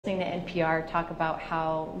listening to NPR talk about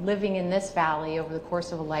how living in this valley over the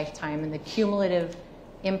course of a lifetime and the cumulative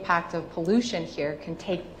impact of pollution here can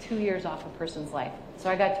take 2 years off a person's life. So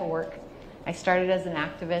I got to work. I started as an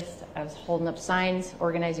activist. I was holding up signs,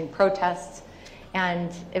 organizing protests,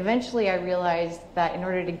 and eventually I realized that in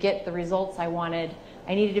order to get the results I wanted,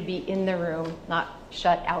 I needed to be in the room, not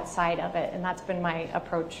shut outside of it, and that's been my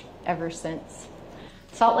approach ever since.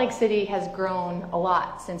 Salt Lake City has grown a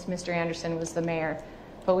lot since Mr. Anderson was the mayor,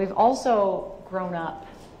 but we've also grown up,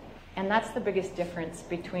 and that's the biggest difference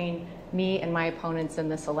between me and my opponents in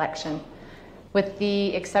this election. With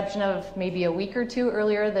the exception of maybe a week or two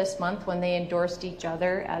earlier this month when they endorsed each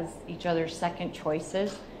other as each other's second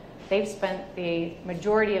choices, they've spent the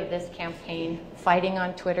majority of this campaign fighting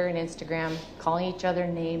on Twitter and Instagram, calling each other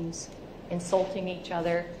names, insulting each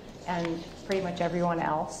other, and pretty much everyone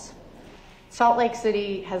else. Salt Lake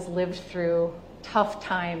City has lived through tough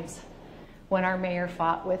times when our mayor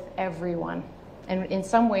fought with everyone. And in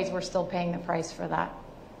some ways, we're still paying the price for that.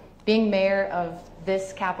 Being mayor of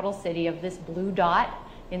this capital city, of this blue dot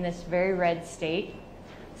in this very red state,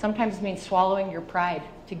 sometimes means swallowing your pride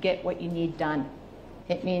to get what you need done.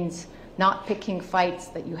 It means not picking fights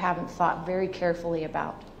that you haven't thought very carefully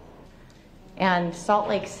about. And Salt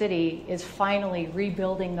Lake City is finally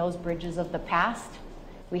rebuilding those bridges of the past.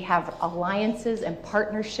 We have alliances and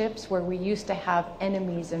partnerships where we used to have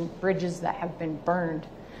enemies and bridges that have been burned.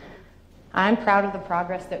 I'm proud of the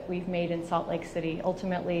progress that we've made in Salt Lake City.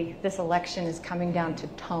 Ultimately, this election is coming down to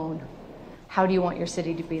tone. How do you want your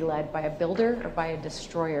city to be led, by a builder or by a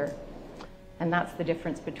destroyer? And that's the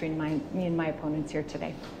difference between me and my opponents here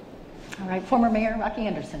today. All right, former Mayor Rocky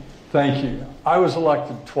Anderson. Thank you. I was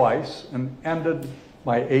elected twice and ended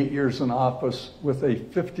my 8 years in office with a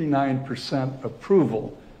 59%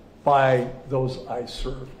 approval by those I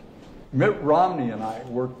served. Mitt Romney and I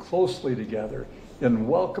worked closely together in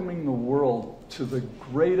welcoming the world to the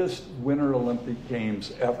greatest Winter Olympic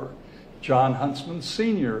Games ever. John Huntsman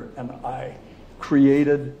Sr. and I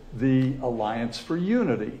created the Alliance for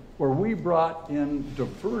Unity, where we brought in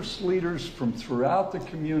diverse leaders from throughout the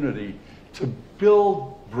community to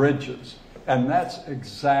build bridges. And that's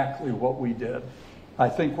exactly what we did. I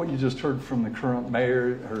think what you just heard from the current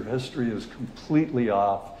mayor, her history is completely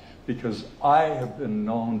off, because I have been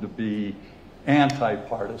known to be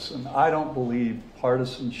anti-partisan. I don't believe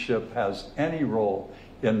partisanship has any role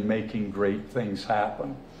in making great things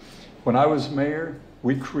happen. When I was mayor,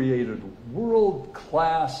 we created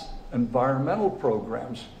world-class environmental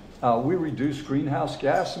programs. We reduced greenhouse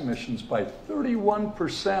gas emissions by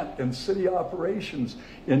 31% in city operations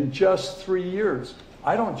in just 3 years.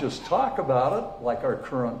 I don't just talk about it like our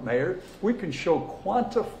current mayor. We can show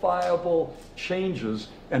quantifiable changes,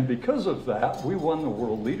 and because of that, we won the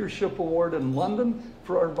World Leadership Award in London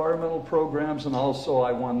for our environmental programs, and also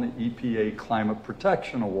I won the EPA Climate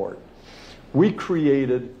Protection Award. We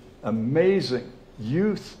created amazing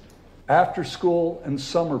youth after-school and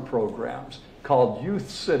summer programs called Youth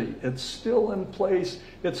City. It's still in place.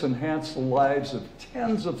 It's enhanced the lives of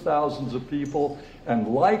tens of thousands of people, and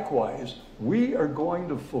likewise, we are going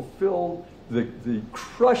to fulfill the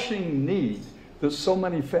crushing need that so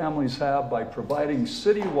many families have by providing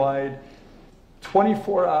citywide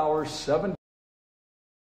 24-hour, 7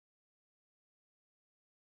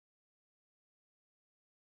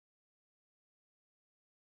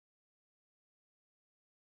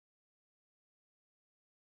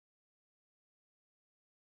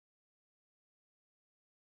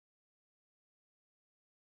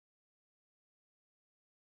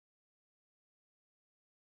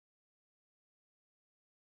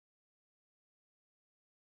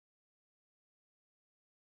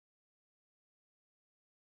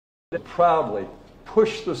 proudly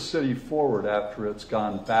push the city forward after it's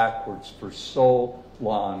gone backwards for so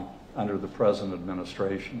long under the present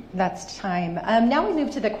administration. That's time. Now we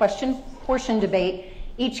move to the question portion debate.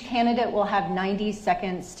 Each candidate will have 90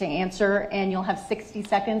 seconds to answer, and you'll have 60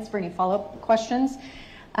 seconds for any follow-up questions.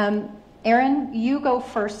 Erin, you go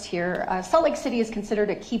first here. Salt Lake City is considered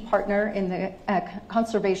a key partner in the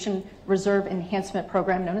Conservation Reserve Enhancement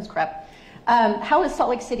Program, known as CREP. How is Salt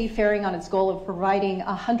Lake City faring on its goal of providing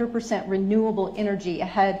 100% renewable energy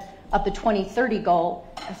ahead of the 2030 goal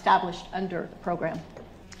established under the program?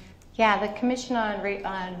 Yeah, the Commission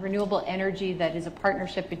on Renewable Energy, that is a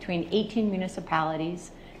partnership between 18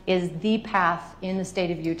 municipalities, is the path in the state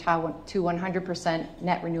of Utah to 100%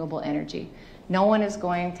 net renewable energy. No one is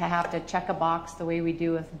going to have to check a box the way we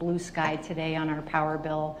do with Blue Sky today on our power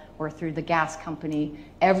bill or through the gas company.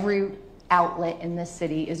 Every outlet in this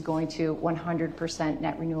city is going to 100%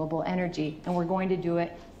 net renewable energy, and we're going to do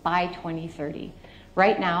it by 2030.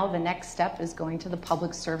 Right now, the next step is going to the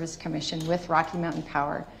Public Service Commission with Rocky Mountain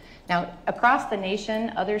Power. Now, across the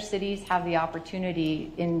nation, other cities have the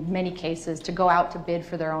opportunity, in many cases, to go out to bid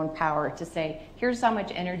for their own power, to say, here's how much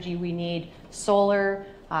energy we need, solar,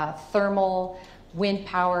 thermal, wind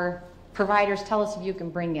power. Providers, tell us if you can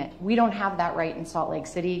bring it. We don't have that right in Salt Lake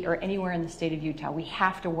City or anywhere in the state of Utah. We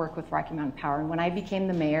have to work with Rocky Mountain Power. And when I became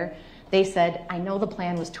the mayor, they said, I know the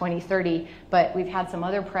plan was 2030, but we've had some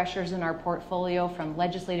other pressures in our portfolio from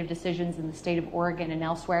legislative decisions in the state of Oregon and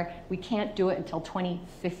elsewhere. We can't do it until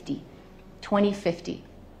 2050. 2050.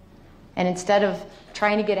 And instead of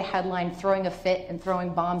trying to get a headline, throwing a fit and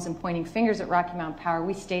throwing bombs and pointing fingers at Rocky Mountain Power,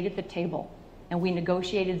 we stayed at the table and we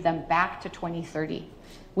negotiated them back to 2030.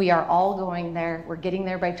 We are all going there. We're getting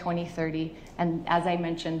there by 2030. And as I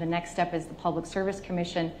mentioned, the next step is the Public Service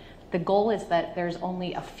Commission. The goal is that there's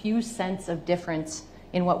only a few cents of difference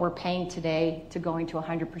in what we're paying today to going to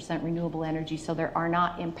 100% renewable energy. So there are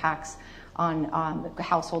not impacts on the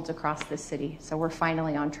households across this city. So we're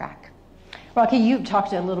finally on track. Rocky, you've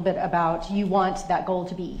talked a little bit about you want that goal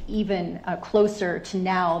to be even closer to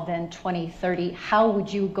now than 2030. How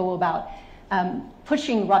would you go about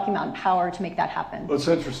pushing Rocky Mountain Power to make that happen? Well, it's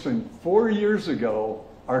interesting. 4 years ago,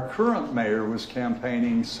 our current mayor was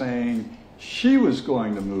campaigning saying she was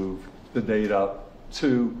going to move the date up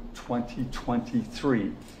to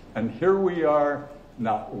 2023. And here we are,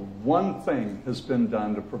 not one thing has been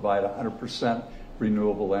done to provide 100%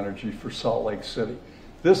 renewable energy for Salt Lake City.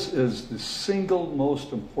 This is the single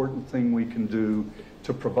most important thing we can do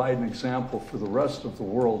to provide an example for the rest of the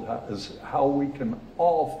world, is how we can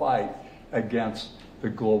all fight against the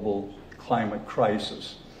global climate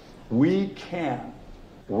crisis. We can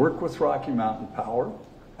work with Rocky Mountain Power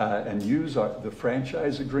and use the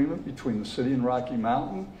franchise agreement between the city and Rocky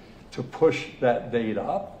Mountain to push that date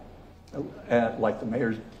up, like the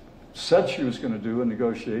mayor said she was going to do in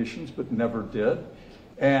negotiations, but never did.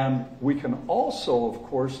 And we can also, of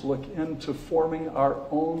course, look into forming our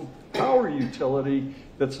own power utility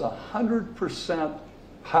that's 100%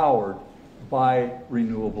 powered by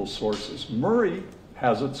renewable sources. Murray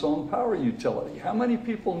has its own power utility. How many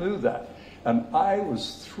people knew that? And I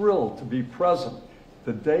was thrilled to be present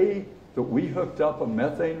the day that we hooked up a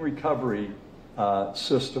methane recovery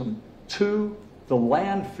system to the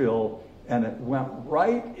landfill, and it went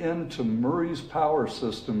right into Murray's power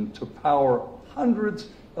system to power hundreds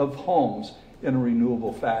of homes in a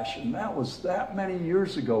renewable fashion. That was that many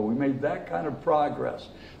years ago. We made that kind of progress.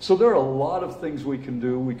 So there are a lot of things we can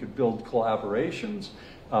do. We could build collaborations.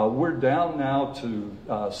 We're down now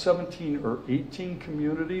to 17 or 18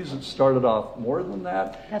 communities. It started off more than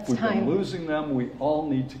that. We've been losing them. We all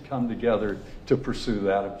need to come together to pursue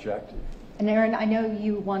that objective. And Erin, I know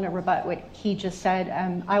you want to rebut what he just said.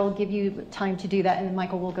 I will give you time to do that, and then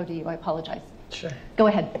Michael, will go to you. I apologize. Sure. Go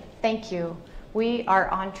ahead. Thank you. We are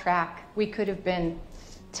on track. We could have been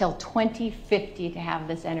till 2050 to have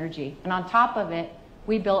this energy. And on top of it,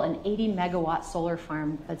 we built an 80 megawatt solar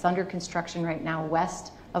farm that's under construction right now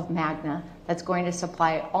west of Magna that's going to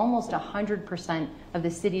supply almost 100% of the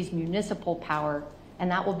city's municipal power, and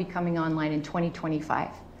that will be coming online in 2025.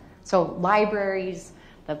 So libraries,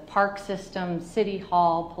 the park system, city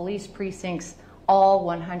hall, police precincts, all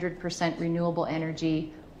 100% renewable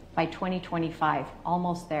energy by 2025,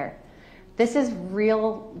 almost there. This is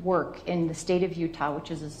real work in the state of Utah, which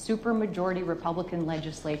is a supermajority Republican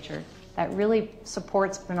legislature that really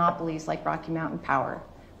supports monopolies like Rocky Mountain Power.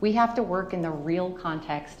 We have to work in the real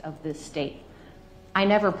context of this state. I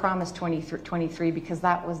never promised 2023 because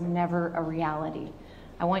that was never a reality.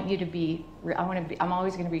 I want you to be, I'm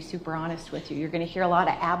always going to be super honest with you. You're going to hear a lot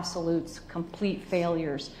of absolutes, complete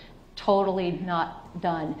failures, totally not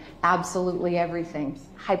done, absolutely everything.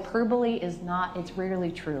 Hyperbole is not, it's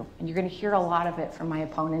rarely true. And you're going to hear a lot of it from my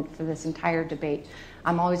opponent for this entire debate.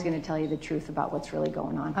 I'm always going to tell you the truth about what's really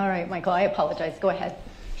going on. All right, Michael, I apologize. Go ahead.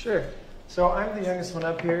 Sure. So I'm the youngest one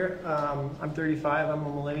up here. I'm 35. I'm a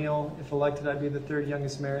millennial. If elected, I'd be the third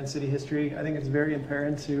youngest mayor in city history. I think it's very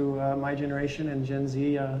apparent to my generation and Gen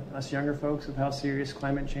Z, us younger folks, of how serious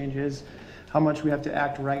climate change is, how much we have to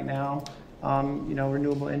act right now. You know,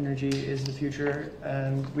 renewable energy is the future,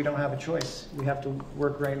 and we don't have a choice. We have to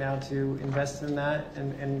work right now to invest in that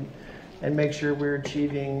and make sure we're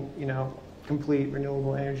achieving, you know, complete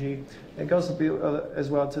renewable energy. It goes as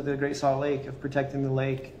well to the Great Salt Lake, of protecting the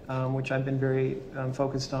lake, which I've been very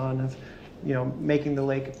focused on, of, you know, making the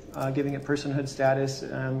lake, giving it personhood status,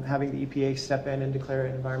 having the EPA step in and declare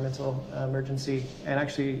an environmental emergency, and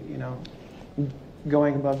actually, you know,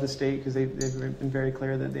 going above the state, because they've been very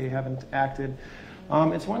clear that they haven't acted.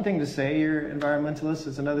 It's one thing to say you're environmentalist,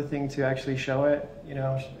 it's another thing to actually show it. You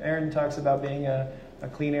know, Erin talks about being a a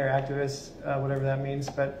clean air activist, whatever that means.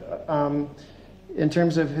 But in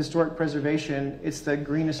terms of historic preservation, it's the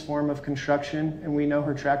greenest form of construction, and we know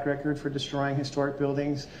her track record for destroying historic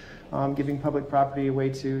buildings, giving public property away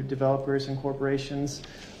to developers and corporations.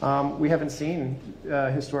 We haven't seen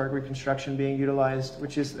historic reconstruction being utilized,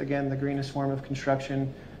 which is, again, the greenest form of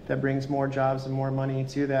construction that brings more jobs and more money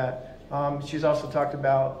to that. She's also talked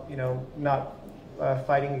about, not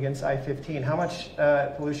fighting against I-15. How much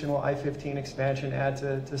pollution will I-15 expansion add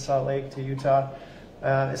to Salt Lake, to Utah?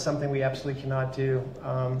 Is something we absolutely cannot do,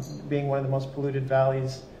 being one of the most polluted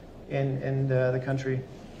valleys in the country.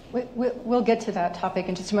 We'll get to that topic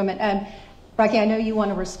in just a moment. Rocky, I know you want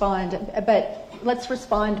to respond, but let's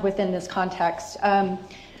respond within this context.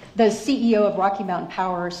 The CEO of Rocky Mountain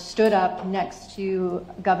Power stood up next to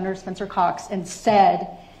Governor Spencer Cox and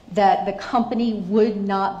said that the company would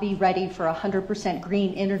not be ready for 100%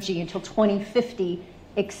 green energy until 2050,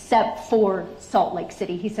 except for Salt Lake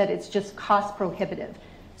City. He said it's just cost prohibitive.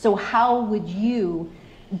 So how would you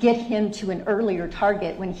get him to an earlier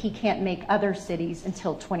target when he can't make other cities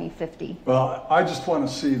until 2050? Well, I just want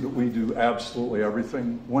to see that we do absolutely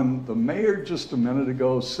everything. When the mayor just a minute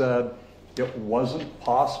ago said it wasn't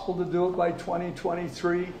possible to do it by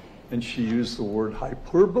 2023, and she used the word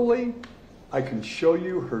hyperbole, I can show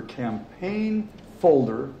you her campaign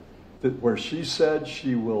folder where she said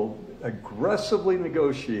she will aggressively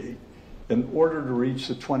negotiate in order to reach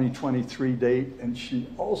the 2023 date. And she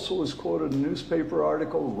also was quoted in a newspaper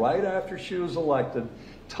article right after she was elected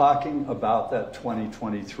talking about that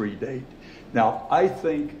 2023 date. Now, I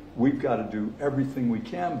think we've got to do everything we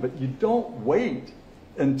can, but you don't wait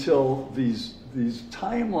until these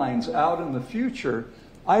timelines out in the future.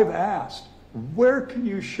 I've asked, where can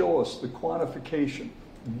you show us the quantification?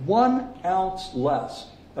 1 ounce less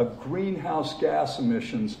of greenhouse gas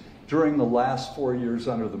emissions during the last 4 years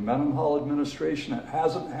under the Mendenhall administration. It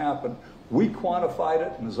hasn't happened. We quantified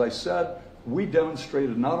it, and as I said, we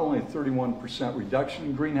demonstrated not only a 31% reduction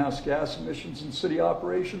in greenhouse gas emissions in city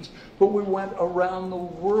operations, but we went around the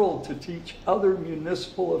world to teach other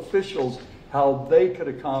municipal officials how they could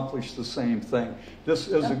accomplish the same thing. This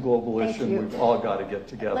is a global issue, and we've all got to get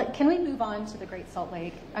together. Can we move on to the Great Salt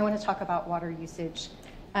Lake? I want to talk about water usage.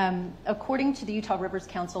 According to the Utah Rivers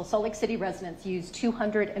Council, Salt Lake City residents use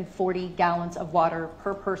 240 gallons of water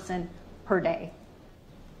per person per day.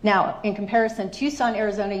 Now, in comparison, Tucson,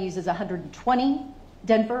 Arizona uses 120,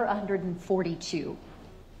 Denver 142.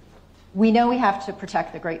 We know we have to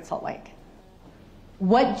protect the Great Salt Lake.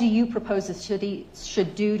 What do you propose the city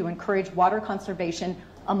should do to encourage water conservation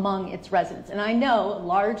among its residents? And I know a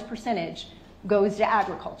large percentage goes to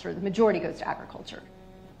agriculture, the majority goes to agriculture.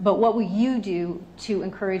 But what will you do to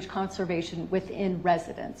encourage conservation within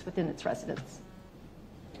its residents?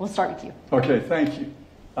 We'll start with you. Okay, thank you.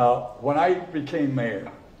 When I became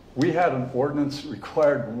mayor, we had an ordinance that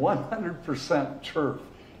required 100% turf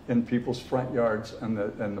in people's front yards and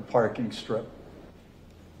the parking strip.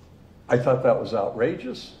 I thought that was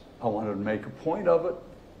outrageous. I wanted to make a point of it.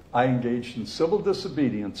 I engaged in civil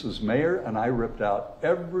disobedience as mayor, and I ripped out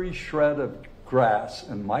every shred of grass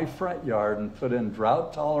in my front yard and put in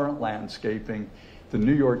drought-tolerant landscaping. The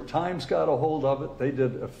New York Times got a hold of it. They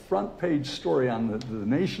did a front-page story on the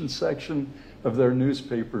Nation section of their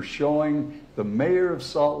newspaper showing the mayor of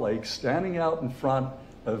Salt Lake standing out in front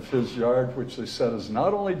of his yard, which they said is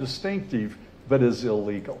not only distinctive, but is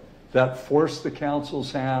illegal. That forced the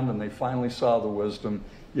council's hand, and they finally saw the wisdom.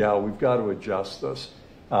 Yeah, we've got to adjust this.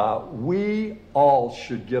 We all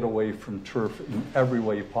should get away from turf in every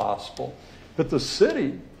way possible. But the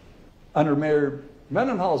city, under Mayor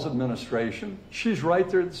Mendenhall's administration, she's right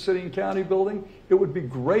there at the city and county building. It would be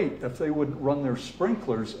great if they wouldn't run their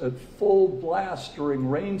sprinklers at full blast during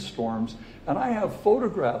rainstorms. And I have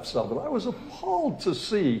photographs of it. I was appalled to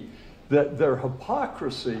see that their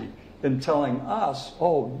hypocrisy in telling us,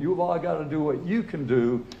 oh, you've all got to do what you can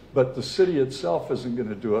do, but the city itself isn't going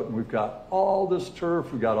to do it. And we've got all this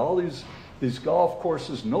turf, we've got all these golf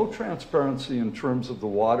courses, no transparency in terms of the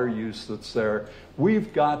water use that's there.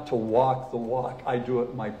 We've got to walk the walk. I do it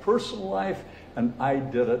in my personal life, and I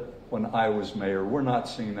did it when I was mayor. We're not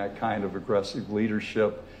seeing that kind of aggressive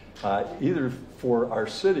leadership, either for our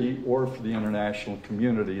city or for the international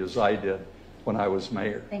community, as I did when I was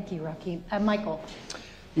mayor. Thank you, Rocky. Michael.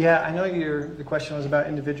 Yeah, I know the question was about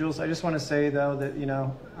individuals. I just want to say, though,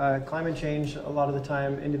 that climate change, a lot of the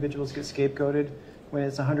time, individuals get scapegoated when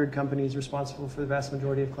it's 100 companies responsible for the vast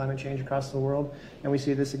majority of climate change across the world. And we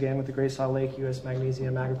see this again with the Great Salt Lake, U.S.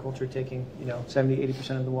 Magnesium Agriculture taking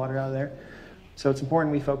 70-80% of the water out of there. So it's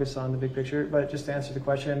important we focus on the big picture. But just to answer the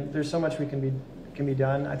question, there's so much we can be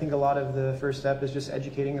done. I think a lot of the first step is just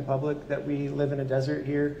educating the public that we live in a desert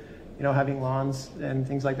here. You know, having lawns and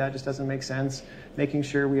things like that just doesn't make sense. Making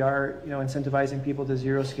sure we are, you know, incentivizing people to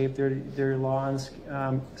xeriscape their lawns,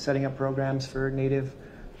 setting up programs for native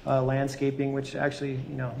landscaping, which actually,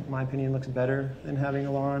 you know, in my opinion, looks better than having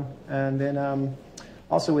a lawn. And then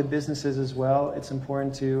also with businesses as well, it's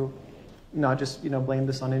important to not just, you know, blame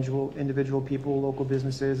this on individual people, local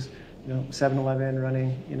businesses, you know, 7-Eleven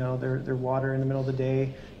running, you know, their water in the middle of the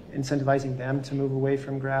day, incentivizing them to move away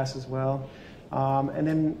from grass as well. And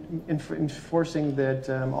then enforcing that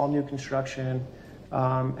all new construction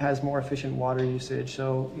has more efficient water usage.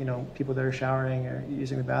 So, you know, people that are showering or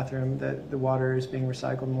using the bathroom, that the water is being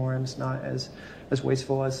recycled more and it's not as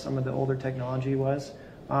wasteful as some of the older technology was.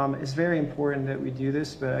 It's very important that we do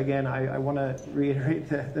this, but again, I want to reiterate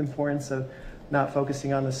the importance of not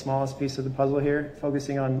focusing on the smallest piece of the puzzle here,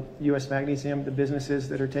 focusing on U.S. Magnesium, the businesses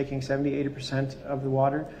that are taking 70-80% of the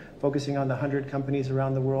water, focusing on the 100 companies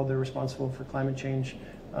around the world that are responsible for climate change,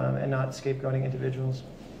 and not scapegoating individuals.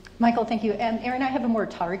 Michael, thank you. And Erin, I have a more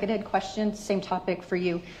targeted question, same topic for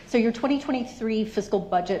you. So your 2023 fiscal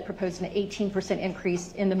budget proposed an 18%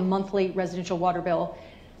 increase in the monthly residential water bill.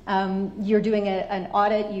 You're doing an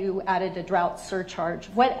audit, you added a drought surcharge.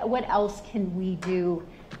 What else can we do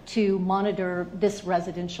to monitor this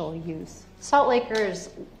residential use? Salt Lakers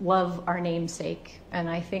love our namesake, and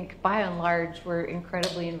I think by and large we're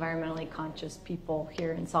incredibly environmentally conscious people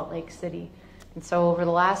here in Salt Lake City. And so over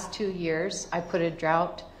the last 2 years, I put a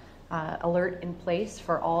drought alert in place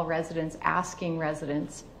for all residents, asking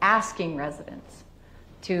residents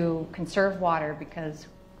to conserve water because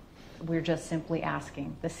we're just simply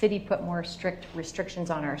asking. The city put more strict restrictions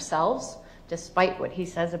on ourselves, despite what he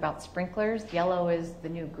says about sprinklers. Yellow is the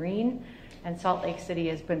new green, and Salt Lake City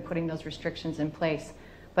has been putting those restrictions in place.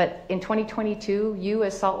 But in 2022, you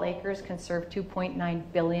as Salt Lakers conserved 2.9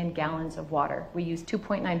 billion gallons of water. We use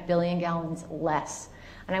 2.9 billion gallons less.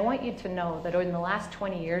 And I want you to know that in the last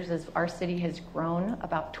 20 years, as our city has grown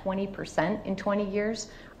about 20% in 20 years,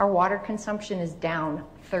 our water consumption is down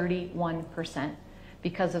 31%.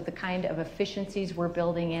 Because of the kind of efficiencies we're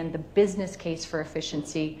building in, the business case for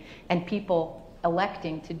efficiency, and people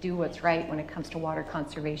electing to do what's right when it comes to water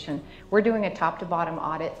conservation. We're doing a top-to-bottom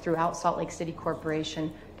audit throughout Salt Lake City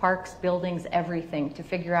Corporation, parks, buildings, everything, to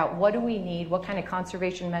figure out what do we need, what kind of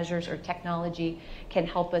conservation measures or technology can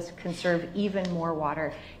help us conserve even more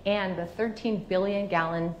water. And the 13 billion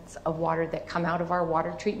gallons of water that come out of our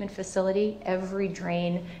water treatment facility, every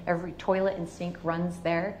drain, every toilet and sink runs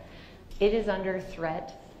there. It is under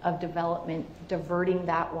threat of development diverting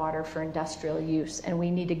that water for industrial use, and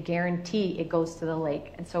we need to guarantee it goes to the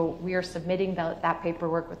lake. And so we are submitting that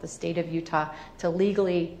paperwork with the state of Utah to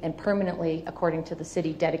legally and permanently, according to the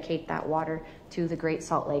city, dedicate that water to the Great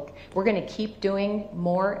Salt Lake. We're going to keep doing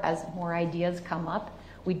more as more ideas come up.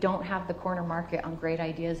 We don't have the corner market on great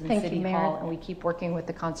ideas in City Hall, and we keep working with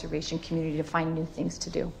the conservation community to find new things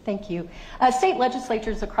to do. Thank you. State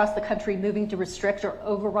legislatures across the country moving to restrict or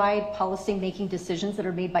override policy-making decisions that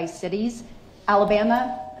are made by cities.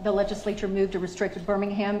 Alabama, the legislature moved to restrict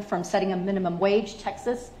Birmingham from setting a minimum wage.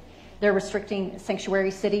 Texas, they're restricting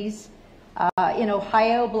sanctuary cities. In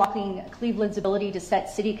Ohio, blocking Cleveland's ability to set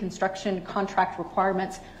city construction contract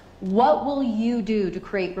requirements. What will you do to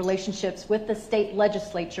create relationships with the state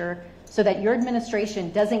legislature so that your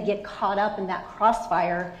administration doesn't get caught up in that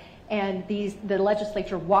crossfire and the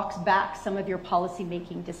legislature walks back some of your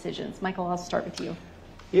policy-making decisions? Michael, I'll start with you.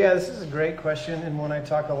 Yeah, this is a great question and one I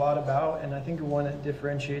talk a lot about, and I think one that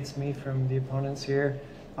differentiates me from the opponents here.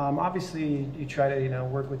 Obviously, you try to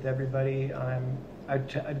work with everybody.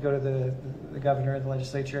 I'd go to the governor of the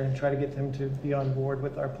legislature and try to get them to be on board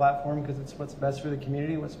with our platform because it's what's best for the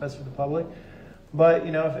community, what's best for the public. But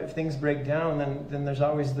if things break down, then there's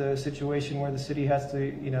always the situation where the city has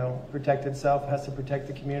to protect itself, has to protect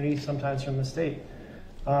the community, sometimes from the state.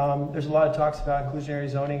 There's a lot of talks about inclusionary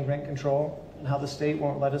zoning, rent control, and how the state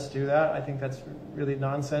won't let us do that. I think that's really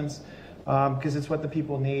nonsense because it's what the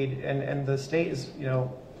people need, and the state is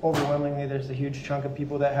overwhelmingly, there's a huge chunk of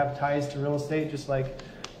people that have ties to real estate, just like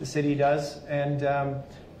the city does. And,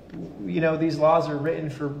 these laws are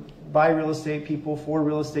written by real estate people, for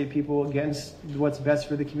real estate people, against what's best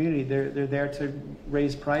for the community. They're there to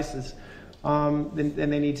raise prices, and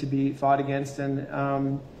they need to be fought against.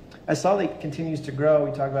 And as Salt Lake continues to grow, we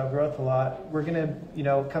talk about growth a lot, we're going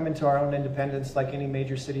to, come into our own independence like any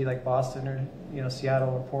major city like Boston or, Seattle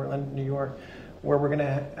or Portland, New York, where we're going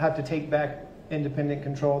to have to take back independent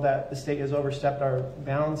control that the state has overstepped our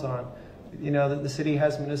bounds on. The city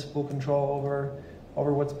has municipal control over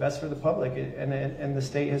over what's best for the public. And the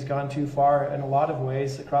state has gone too far in a lot of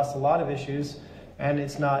ways across a lot of issues. And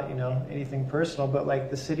it's not, anything personal, but like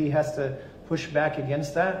the city has to push back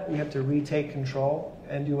against that. We have to retake control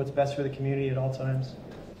and do what's best for the community at all times.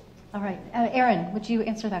 All right. Erin, would you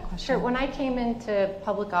answer that question? Sure. When I came into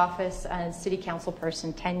public office as city council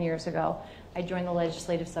person 10 years ago, I joined the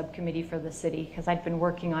legislative subcommittee for the city because I'd been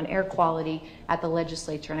working on air quality at the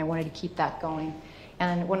legislature and I wanted to keep that going.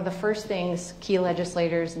 And one of the first things key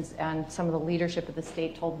legislators and some of the leadership of the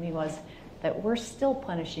state told me was that we're still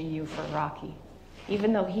punishing you for Rocky,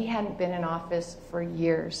 even though he hadn't been in office for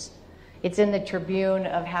years. It's in the Tribune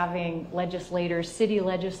of having city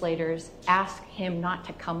legislators ask him not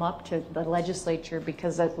to come up to the legislature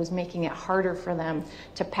because it was making it harder for them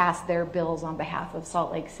to pass their bills on behalf of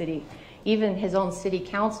Salt Lake City. Even his own city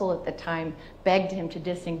council at the time begged him to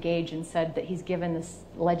disengage and said that he's given the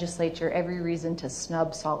legislature every reason to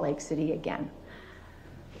snub Salt Lake City again.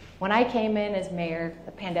 When I came in as mayor,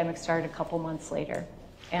 the pandemic started a couple months later.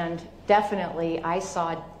 And definitely I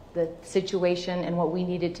saw the situation and what we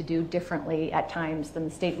needed to do differently at times than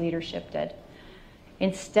the state leadership did.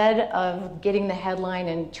 Instead of getting the headline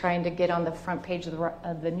and trying to get on the front page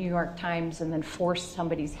of the New York Times and then force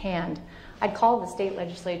somebody's hand, I'd call the state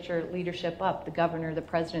legislature leadership up, the governor, the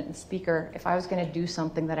president, and speaker, if I was going to do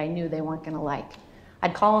something that I knew they weren't going to like.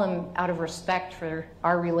 I'd call them out of respect for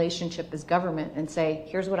our relationship as government and say,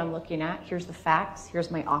 here's what I'm looking at, here's the facts,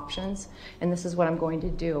 here's my options, and this is what I'm going to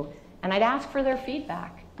do. And I'd ask for their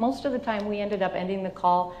feedback. Most of the time we ended up ending the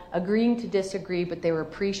call, agreeing to disagree, but they were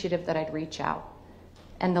appreciative that I'd reach out.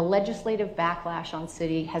 And the legislative backlash on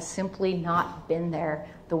city has simply not been there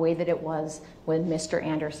the way that it was when Mr.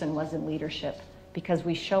 Anderson was in leadership, because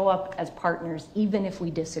we show up as partners even if we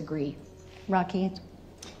disagree. Rocky?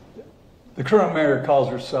 The current mayor calls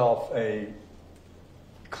herself a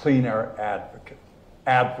clean air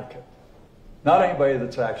advocate. Not anybody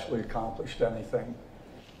that's actually accomplished anything.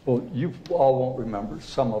 Well, you all won't remember,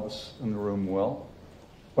 some of us in the room will.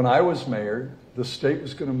 When I was mayor, the state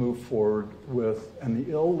was going to move forward with an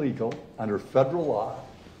illegal, under federal law,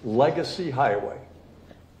 legacy highway.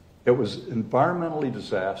 It was environmentally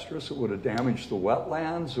disastrous. It would have damaged the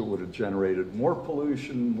wetlands. It would have generated more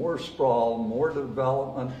pollution, more sprawl, more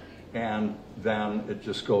development, and then it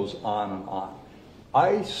just goes on and on.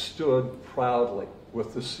 I stood proudly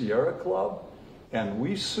with the Sierra Club, and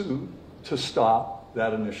we sued to stop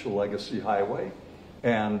that initial legacy highway.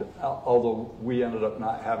 And although we ended up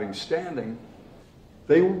not having standing,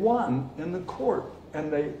 they won in the court.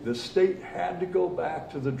 And the state had to go back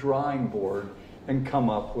to the drawing board and come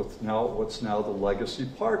up with what's now the Legacy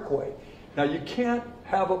Parkway. Now, you can't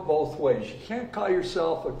have it both ways. You can't call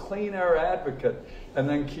yourself a clean air advocate and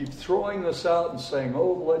then keep throwing this out and saying,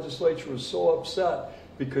 oh, the legislature was so upset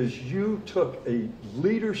because you took a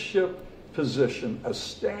leadership position, a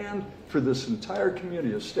stand for this entire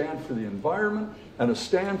community, a stand for the environment, and a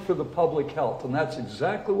stand for the public health. And that's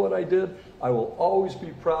exactly what I did. I will always be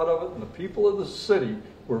proud of it, and the people of the city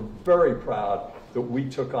were very proud that we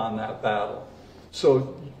took on that battle.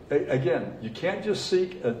 So again, you can't just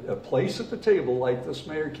seek a place at the table like this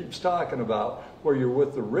mayor keeps talking about, where you're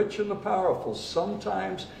with the rich and the powerful.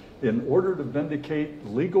 Sometimes, in order to vindicate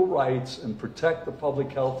legal rights and protect the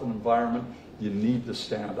public health and environment, you need to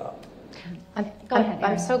stand up.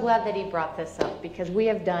 I'm so glad that he brought this up, because we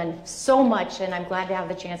have done so much, and I'm glad to have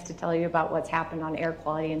the chance to tell you about what's happened on air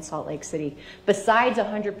quality in Salt Lake City. Besides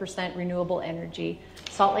 100% renewable energy,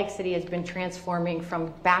 Salt Lake City has been transforming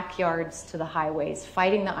from backyards to the highways,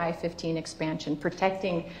 fighting the I-15 expansion,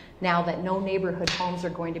 protecting now that no neighborhood homes are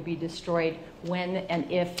going to be destroyed when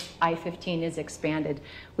and if I-15 is expanded.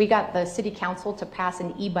 We got the city council to pass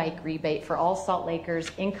an e-bike rebate for all Salt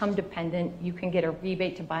Lakers, income dependent. You can get a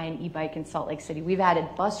rebate to buy an e-bike in Salt Lake City. We've added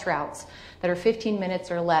bus routes that are 15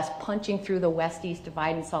 minutes or less, punching through the west-east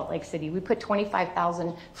divide in Salt Lake City. We put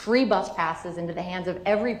 25,000 free bus passes into the hands of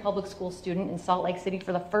every public school student in Salt Lake City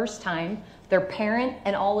for the first time, their parent,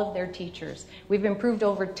 and all of their teachers. We've improved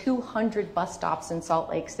over 200 bus stops in Salt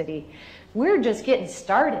Lake City. We're just getting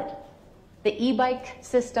started. The e-bike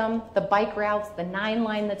system, the bike routes, the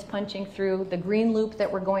 9-line that's punching through, the green loop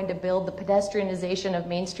that we're going to build, the pedestrianization of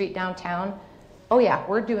Main Street downtown. Oh yeah,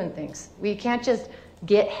 we're doing things. We can't just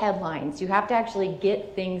get headlines. You have to actually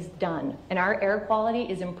get things done. And our air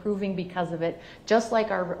quality is improving because of it, just like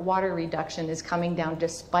our water reduction is coming down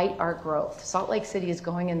despite our growth. Salt Lake City is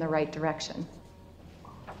going in the right direction.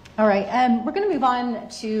 All right, we're going to move on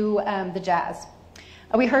to the Jazz.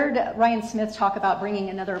 We heard Ryan Smith talk about bringing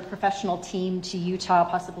another professional team to Utah,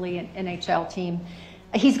 possibly an NHL team.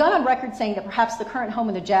 He's gone on record saying that perhaps the current home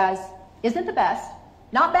of the Jazz isn't the best,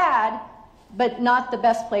 not bad, but not the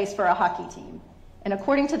best place for a hockey team. And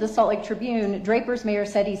according to the Salt Lake Tribune, Draper's mayor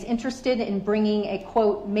said he's interested in bringing a,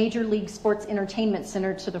 quote, major league sports entertainment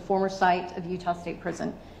center to the former site of Utah State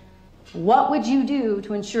Prison. What would you do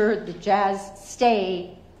to ensure the Jazz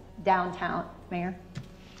stay downtown, Mayor?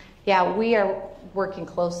 Yeah, we are working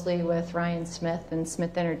closely with Ryan Smith and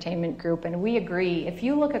Smith Entertainment Group, and we agree, if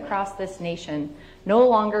you look across this nation, no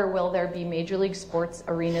longer will there be major league sports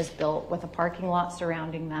arenas built with a parking lot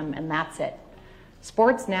surrounding them, and that's it.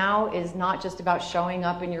 Sports now is not just about showing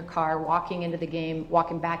up in your car, walking into the game,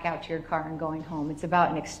 walking back out to your car and going home. It's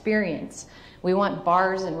about an experience. We want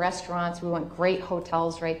bars and restaurants. We want great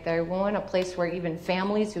hotels right there. We want a place where even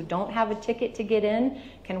families who don't have a ticket to get in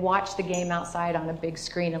can watch the game outside on a big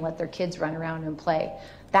screen and let their kids run around and play.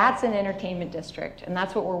 That's an entertainment district, and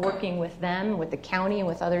that's what we're working with them, with the county, and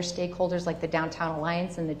with other stakeholders like the Downtown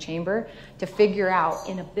Alliance and the Chamber to figure out,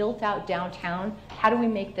 in a built-out downtown, how do we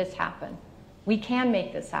make this happen? We can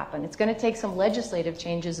make this happen. It's going to take some legislative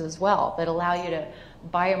changes as well that allow you to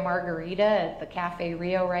buy a margarita at the Cafe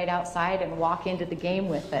Rio right outside and walk into the game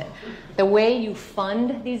with it. The way you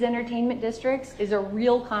fund these entertainment districts is a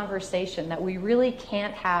real conversation that we really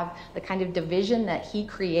can't have the kind of division that he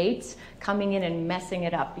creates coming in and messing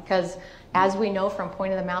it up, because as we know from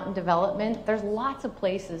Point of the Mountain development, there's lots of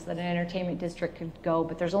places that an entertainment district could go,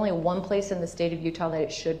 but there's only one place in the state of Utah that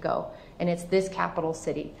it should go, and it's this capital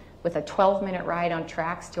city, with a 12-minute ride on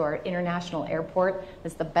tracks to our international airport.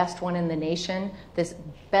 That's the best one in the nation. This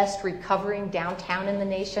best recovering downtown in the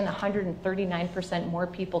nation, 139% more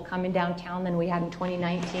people coming downtown than we had in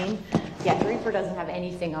 2019. Yeah, Draper doesn't have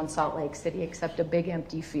anything on Salt Lake City except a big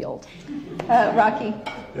empty field. Rocky.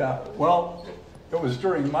 Yeah, well, it was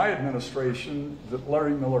during my administration that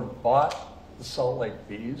Larry Miller bought the Salt Lake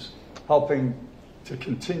Bees, helping to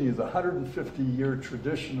continue the 150-year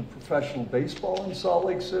tradition of professional baseball in Salt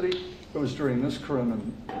Lake City. It was during this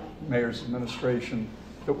current mayor's administration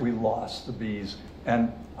that we lost the Bees.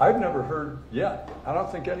 And I've never heard yet, I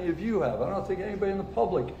don't think any of you have, I don't think anybody in the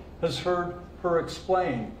public has heard her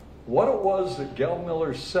explain what it was that Gail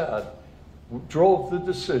Miller said drove the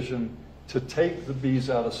decision to take the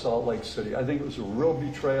Bees out of Salt Lake City. I think it was a real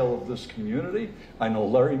betrayal of this community. I know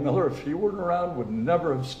Larry Miller, if he weren't around, would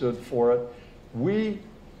never have stood for it.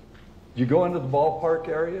 You go into the ballpark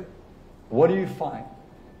area, what do you find?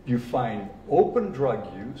 You find open drug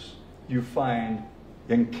use, you find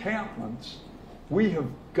encampments. We have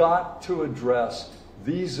got to address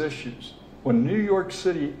these issues. When New York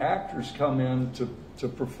City actors come in to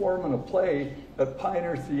perform in a play at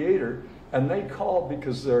Pioneer Theater, and they call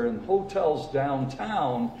because they're in hotels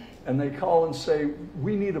downtown, and they call and say,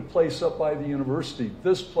 we need a place up by the university.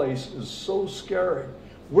 This place is so scary.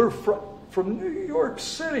 We're from New York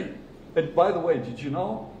City. And by the way, did you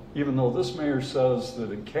know, even though this mayor says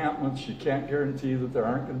that encampments, you can't guarantee that there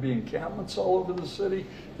aren't going to be encampments all over the city,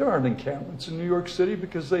 there aren't encampments in New York City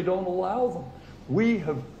because they don't allow them. We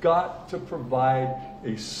have got to provide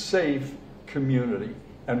a safe community,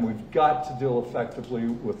 and we've got to deal effectively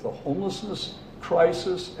with the homelessness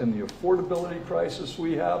crisis and the affordability crisis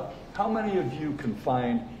we have. How many of you can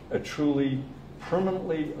find a truly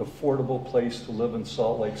permanently affordable place to live in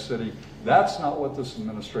Salt Lake City? That's not what this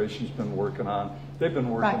administration's been working on. They've been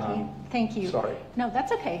working on. Thank you. Sorry. No,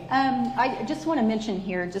 that's okay. I just want to mention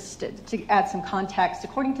here, just to add some context,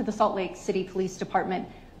 according to the Salt Lake City Police Department,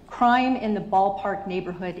 crime in the ballpark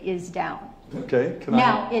neighborhood is down. Okay.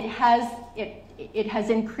 It has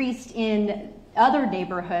increased in other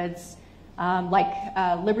neighborhoods like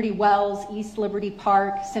Liberty Wells, East Liberty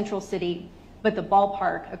Park, Central City, but the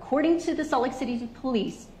ballpark, according to the Salt Lake City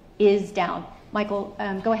Police, is down. Michael,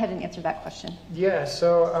 go ahead and answer that question. Yeah,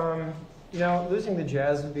 so, losing the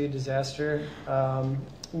Jazz would be a disaster.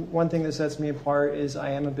 One thing that sets me apart is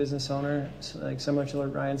I am a business owner, like similar to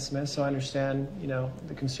Ryan Smith, so I understand,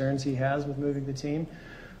 the concerns he has with moving the team.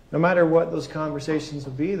 No matter what those conversations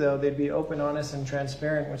would be, though, they'd be open, honest, and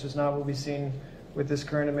transparent, which is not what we've seen with this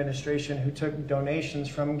current administration, who took donations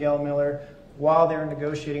from Gail Miller while they were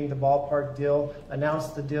negotiating the ballpark deal,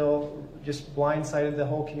 announced the deal, just blindsided the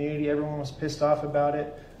whole community. Everyone was pissed off about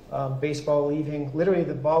it. Baseball leaving. Literally,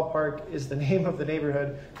 the ballpark is the name of the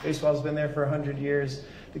neighborhood. Baseball's been there for 100 years.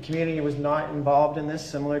 The community was not involved in this,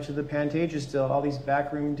 similar to the Pantages deal, all these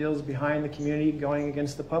backroom deals behind the community going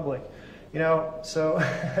against the public. So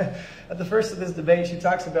at the first of this debate, she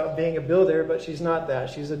talks about being a builder, but she's not that.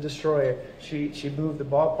 She's a destroyer. She moved the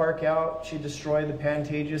ballpark out. She destroyed the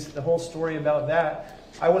Pantages. The whole story about that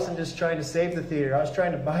I wasn't just trying to save the theater, I was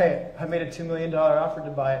trying to buy it. I made a $2 million offer to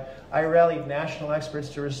buy it. I rallied national experts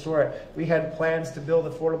to restore it. We had plans to build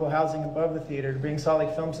affordable housing above the theater, to bring Salt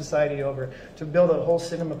Lake Film Society over, to build a whole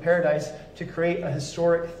cinema paradise, to create a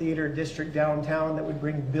historic theater district downtown that would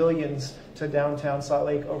bring billions to downtown Salt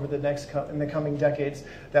Lake over the in the coming decades,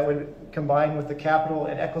 that would combine with the Capitol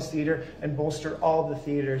and Eccles Theater and bolster all the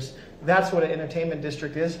theaters. That's what an entertainment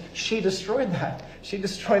district is. She destroyed that. She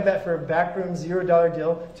destroyed that for a backroom $0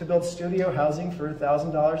 deal to build studio housing for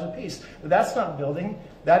 $1,000 a piece. That's not building.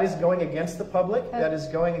 That is going against the public. That is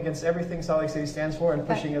going against everything Salt Lake City stands for and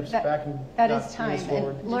pushing us back and that not is time.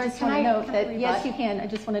 forward. And I just want to note that, yes, you can. I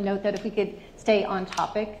just want to note that if we could stay on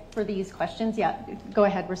topic for these questions. Yeah, go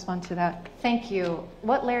ahead, respond to that. Thank you.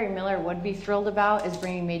 What Larry Miller would be thrilled about is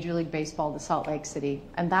bringing Major League Baseball to Salt Lake City,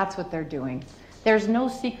 and that's what they're doing. There's no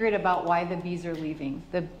secret about why the Bees are leaving.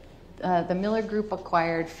 The Miller Group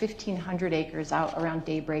acquired 1,500 acres out around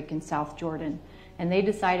Daybreak in South Jordan, and they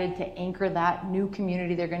decided to anchor that new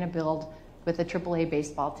community they're going to build with a AAA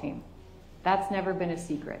baseball team. That's never been a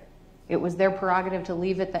secret. It was their prerogative to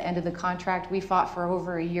leave at the end of the contract. We fought for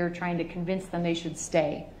over a year trying to convince them they should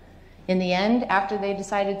stay. In the end, after they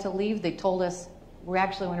decided to leave, they told us, we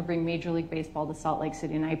actually want to bring Major League Baseball to Salt Lake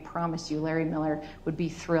City, and I promise you Larry Miller would be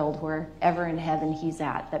thrilled wherever in heaven he's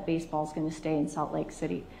at that baseball's going to stay in Salt Lake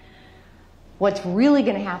City. What's really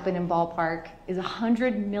going to happen in Ballpark is a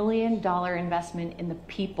 $100 million investment in the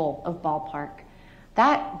people of Ballpark.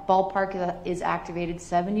 That ballpark is activated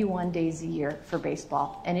 71 days a year for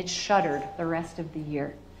baseball, and it's shuttered the rest of the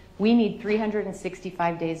year. We need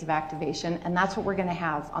 365 days of activation, and that's what we're going to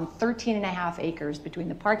have on 13.5 acres between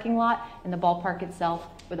the parking lot and the ballpark itself,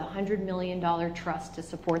 with a $100 million trust to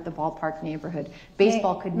support the ballpark neighborhood.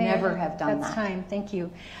 Baseball could never have done that. That's time. Thank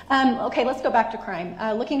you. Okay, let's go back to crime.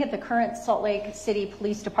 Looking at the current Salt Lake City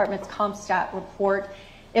Police Department's CompStat report,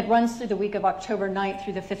 it runs through the week of October 9th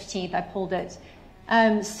through the 15th. I pulled it.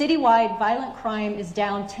 Citywide, violent crime is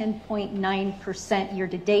down 10.9% year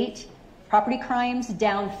to date. Property crimes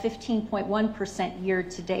down 15.1% year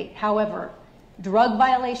to date. However, drug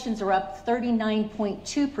violations are up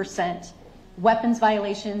 39.2%. Weapons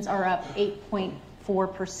violations are up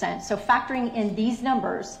 8.4%. So factoring in these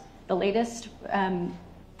numbers, the latest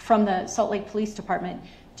from the Salt Lake Police Department,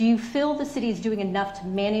 do you feel the city is doing enough to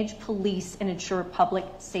manage police and ensure public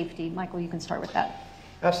safety? Michael, you can start with that.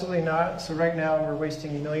 Absolutely not. So right now we're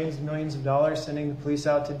wasting millions and millions of dollars sending the police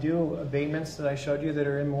out to do abatements that I showed you that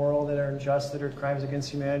are immoral, that are unjust, that are crimes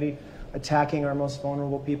against humanity, attacking our most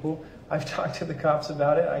vulnerable people. I've talked to the cops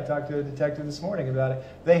about it. I talked to a detective this morning about it.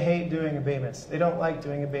 They hate doing abatements. They don't like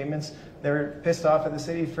doing abatements. They're pissed off at the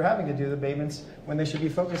city for having to do the abatements when they should be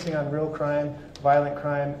focusing on real crime, violent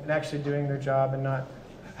crime, and actually doing their job and not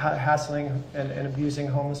hassling and abusing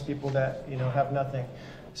homeless people that have nothing.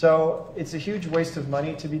 So it's a huge waste of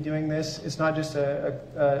money to be doing this. It's not just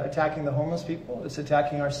attacking the homeless people. It's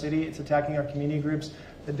attacking our city. It's attacking our community groups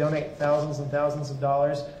that donate thousands and thousands of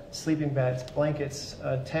dollars, sleeping beds, blankets,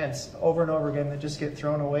 tents, over and over again that just get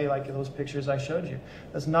thrown away like those pictures I showed you.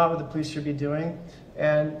 That's not what the police should be doing.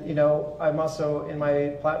 And, I'm also, in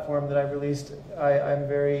my platform that I released, I'm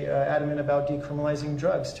very adamant about decriminalizing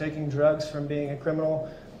drugs, taking drugs from being a criminal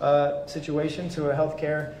situation to a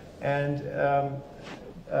healthcare and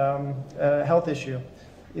health issue.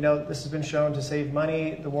 This has been shown to save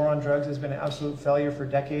money. The war on drugs has been an absolute failure for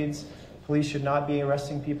decades. Police should not be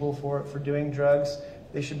arresting people for doing drugs.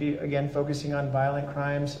 They should be, again, focusing on violent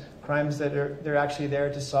crimes, crimes that they're actually there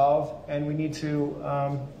to solve. And we need to,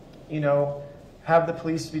 have the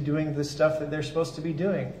police be doing the stuff that they're supposed to be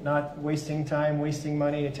doing, not wasting time, wasting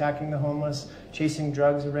money, attacking the homeless, chasing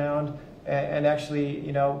drugs around, and actually,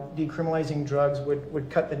 decriminalizing drugs would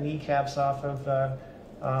cut the kneecaps off of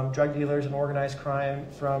drug dealers and organized crime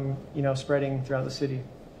from, spreading throughout the city.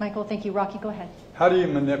 Michael, thank you. Rocky, go ahead. How do you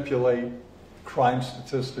manipulate crime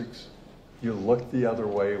statistics? You look the other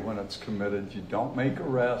way when it's committed. You don't make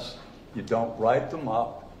arrests. You don't write them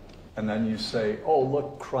up. And then you say, oh,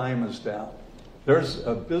 look, crime is down. There's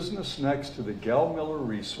a business next to the Gail Miller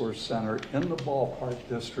Resource Center in the Ballpark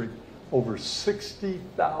District, over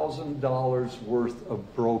 $60,000 worth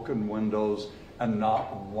of broken windows and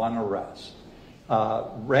not one arrest.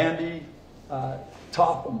 Randy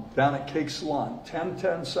Topham down at Cake Salon,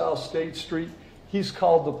 1010 South State Street, he's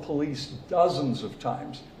called the police dozens of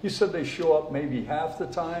times. He said they show up maybe half the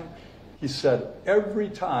time. He said every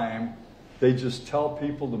time they just tell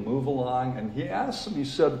people to move along, and he asked them, he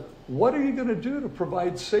said, what are you going to do to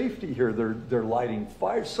provide safety here? They're lighting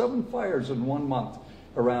 7 fires in 1 month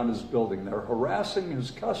around his building. They're harassing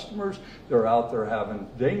his customers. They're out there having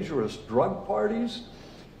dangerous drug parties.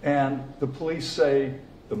 And the police say,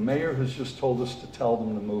 The mayor has just told us to tell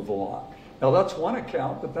them to move along. Now that's one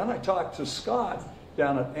account, but then I talked to Scott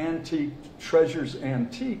down at Antique Treasures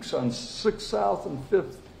Antiques on 6th South and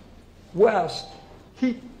 5th West.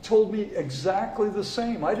 He told me exactly the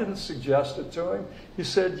same. I didn't suggest it to him. He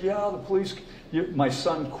said, yeah, the police, my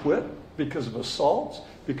son quit because of assaults,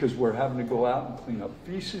 because we're having to go out and clean up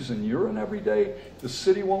feces and urine every day. The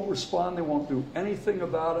city won't respond. They won't do anything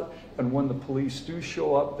about it. And when the police do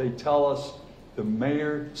show up, they tell us the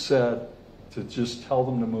mayor said to just tell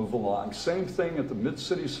them to move along. Same thing at the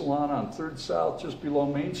Mid-City Salon on 3rd South, just below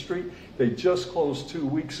Main Street. They just closed 2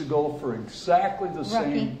 weeks ago for exactly the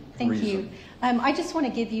same thank reason. you. I just want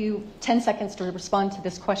to give you 10 seconds to respond to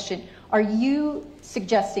this question. Are you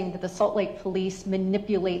suggesting that the Salt Lake Police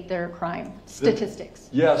manipulate their crime statistics?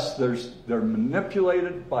 Yes, they're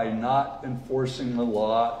manipulated by not enforcing the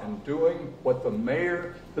law and doing what the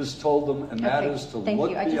mayor has told them, and that is to look the other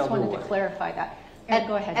way. Thank you. I just wanted to clarify that. Erin,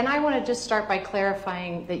 go ahead. And I want to just start by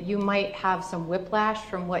clarifying that you might have some whiplash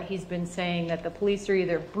from what he's been saying, that the police are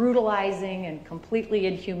either brutalizing and completely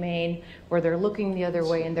inhumane, or they're looking the other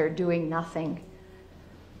way and they're doing nothing.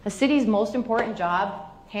 A city's most important job,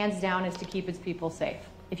 hands down, is to keep its people safe.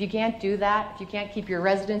 If you can't do that, if you can't keep your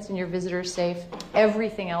residents and your visitors safe,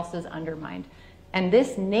 everything else is undermined. And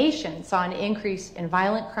this nation saw an increase in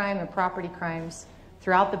violent crime and property crimes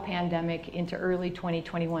throughout the pandemic into early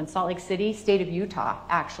 2021. Salt Lake City, state of Utah,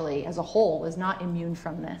 actually, as a whole, was not immune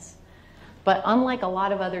from this. But unlike a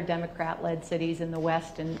lot of other Democrat-led cities in the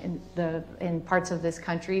West and in parts of this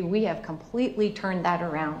country, we have completely turned that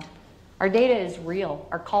around. Our data is real.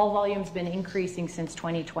 Our call volume's been increasing since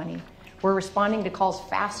 2020. We're responding to calls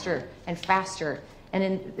faster and faster. And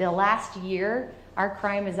in the last year, our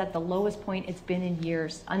crime is at the lowest point it's been in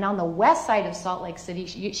years. And on the west side of Salt Lake City,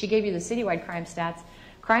 she gave you the citywide crime stats.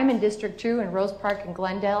 Crime in District 2 in Rose Park and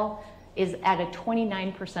Glendale is at a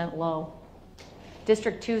 29% low.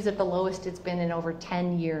 District 2 is at the lowest it's been in over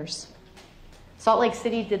 10 years. Salt Lake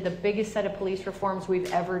City did the biggest set of police reforms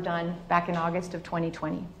we've ever done back in August of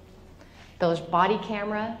 2020. Those body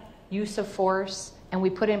camera, use of force, and we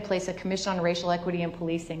put in place a Commission on Racial Equity in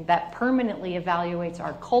Policing that permanently evaluates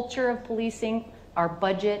our culture of policing, our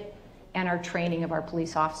budget, and our training of our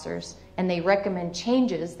police officers. And they recommend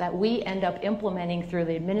changes that we end up implementing through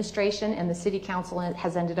the administration, and the city council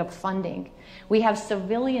has ended up funding. We have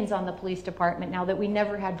civilians on the police department now that we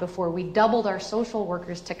never had before. We doubled our social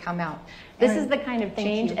workers to come out. This is the kind of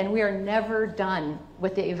change, and we are never done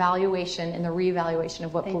with the evaluation and the reevaluation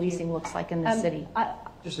of what policing looks like in the city.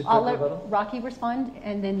 I'll let Rocky respond,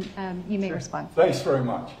 and then you may respond. Thanks very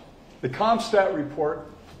much. The CompStat report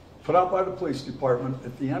put out by the police department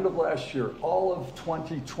at the end of last year, all of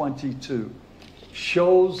 2022,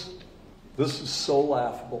 shows, this is so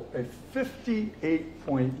laughable, a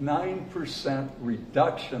 58.9%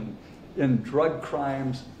 reduction in drug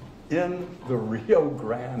crimes in the Rio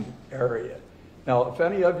Grande area. Now, if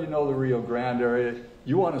any of you know the Rio Grande area,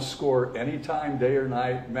 you want to score anytime, day or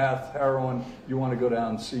night, meth, heroin, you want to go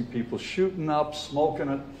down and see people shooting up, smoking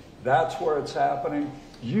it, that's where it's happening.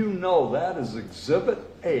 You know that is Exhibit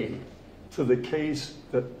A to the case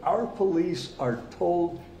that our police are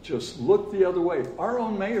told just look the other way. Our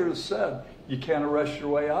own mayor has said you can't arrest your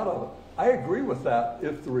way out of it. I agree with that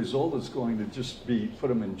if the result is going to just be put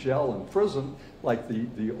them in jail and prison like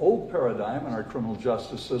the old paradigm in our criminal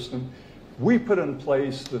justice system. We put in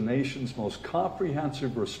place the nation's most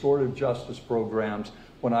comprehensive restorative justice programs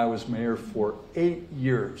when I was mayor for 8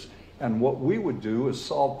 years. And what we would do is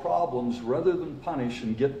solve problems rather than punish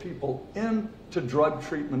and get people into drug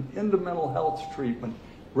treatment, into mental health treatment,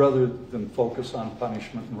 rather than focus on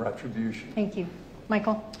punishment and retribution. Thank you.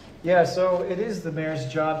 Michael? Yeah, so it is the mayor's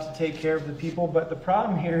job to take care of the people, but the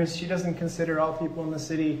problem here is she doesn't consider all people in the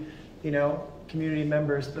city, community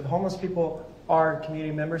members. The homeless people are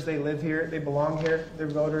community members. They live here. They belong here. They're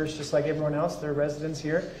voters just like everyone else. They're residents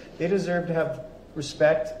here. They deserve to have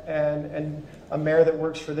respect and a mayor that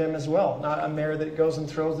works for them as well, not a mayor that goes and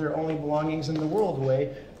throws their only belongings in the world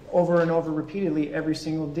away over and over repeatedly every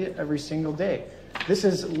single day. This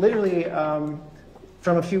is literally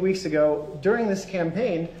from a few weeks ago. During this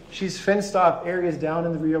campaign, she's fenced off areas down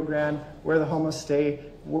in the Rio Grande where the homeless stay,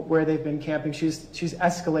 where they've been camping. She's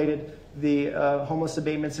escalated the homeless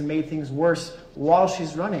abatements and made things worse while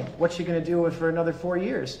she's running. What's she going to do for another 4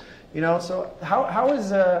 years? So how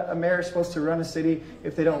is a mayor supposed to run a city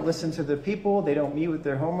if they don't listen to the people, they don't meet with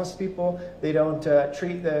their homeless people, they don't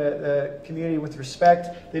treat the community with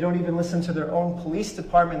respect, they don't even listen to their own police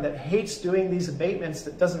department that hates doing these abatements,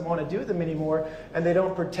 that doesn't want to do them anymore, and they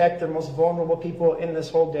don't protect the most vulnerable people in this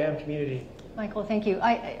whole damn community? Michael, thank you.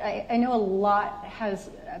 I know a lot has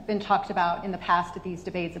been talked about in the past at these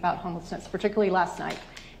debates about homelessness, particularly last night.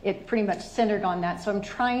 It pretty much centered on that, so I'm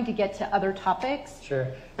trying to get to other topics. Sure.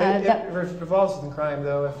 It revolves in crime,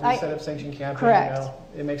 though. If we set up sanctioned camping, correct.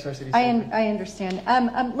 It makes our city safer. I understand.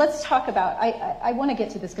 Let's talk about, I want to get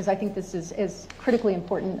to this because I think this is critically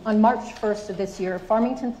important. On March 1st of this year,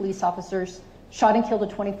 Farmington police officers shot and killed a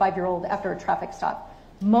 25-year-old after a traffic stop.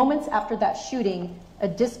 Moments after that shooting, a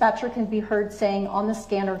dispatcher can be heard saying on the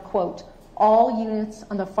scanner, quote, "All units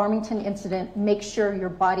on the Farmington incident, make sure your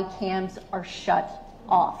body cams are shut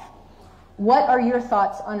off." What are your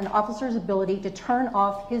thoughts on an officer's ability to turn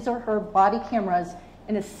off his or her body cameras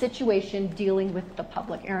in a situation dealing with the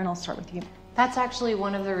public? Erin, I'll start with you. That's actually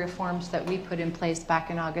one of the reforms that we put in place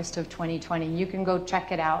back in August of 2020. You can go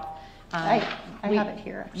check it out. I have it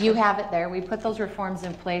here. Actually. You have it there. We put those reforms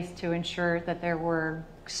in place to ensure that there were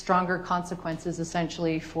stronger consequences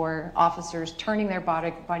essentially for officers turning their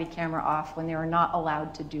body camera off when they were not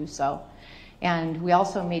allowed to do so. And we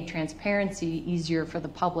also made transparency easier for the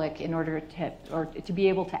public in order to be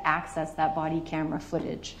able to access that body camera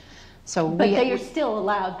footage. So but they are still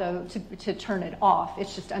allowed, though, to turn it off.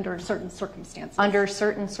 It's just under certain circumstances. Under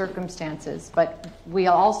certain circumstances. But we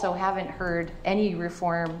also haven't heard any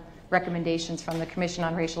reform recommendations from the Commission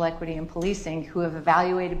on Racial Equity and Policing, who have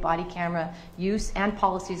evaluated body camera use and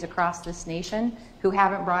policies across this nation, who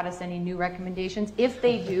haven't brought us any new recommendations. If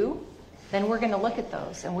they do, then we're going to look at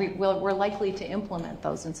those, and we're likely to implement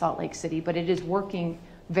those in Salt Lake City, but it is working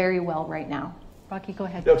very well right now. Rocky, go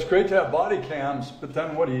ahead. Yeah, it's great to have body cams, but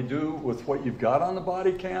then what do you do with what you've got on the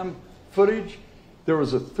body cam footage? There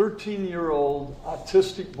was a 13-year-old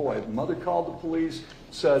autistic boy. The mother called the police,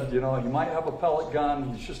 said, you know, he might have a pellet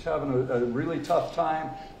gun. He's just having a really tough time.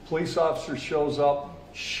 Police officer shows up,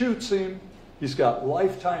 shoots him. He's got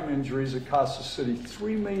lifetime injuries. It costs the city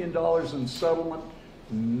 $3 million in settlement.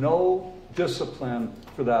 No discipline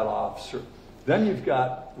for that officer. Then you've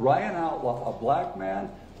got Ryan Outlaw, a black man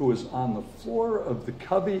who was on the floor of the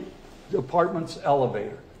Cubby Apartments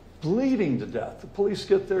elevator, bleeding to death. The police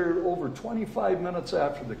get there over 25 minutes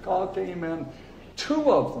after the call came in.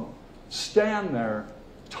 Two of them stand there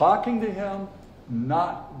talking to him,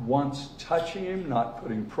 not once touching him, not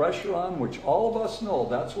putting pressure on, which all of us know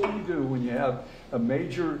that's what you do when you have a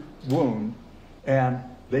major wound, and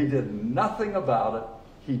they did nothing about it.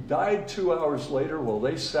 He died 2 hours later while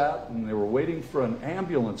they sat and they were waiting for an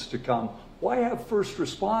ambulance to come. Why have first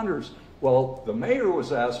responders? Well, the mayor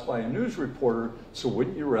was asked by a news reporter, so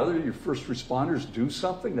wouldn't you rather your first responders do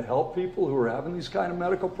something to help people who are having these kind of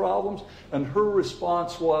medical problems? And her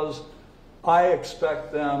response was, I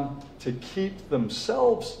expect them to keep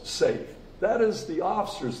themselves safe. That is the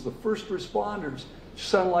officers, the first responders. She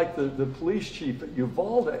sounded like the police chief at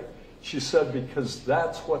Uvalde. She said, because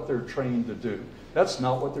that's what they're trained to do. That's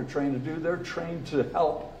not what they're trained to do. They're trained to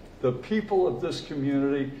help the people of this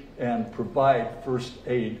community and provide first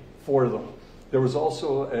aid for them. There was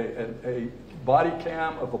also a body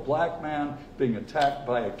cam of a black man being attacked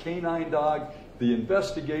by a canine dog. The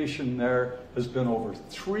investigation there has been over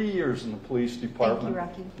 3 years in the police department.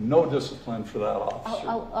 Thank you, Rocky. No discipline for that officer.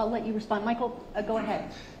 I'll let you respond. Michael, go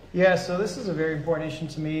ahead. Yeah, so this is a very important issue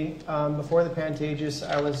to me. Before the Pantages,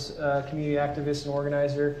 I was a community activist and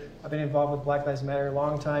organizer. I've been involved with Black Lives Matter a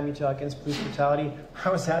long time, Utah Against Police Brutality. I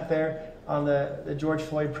was out there on the George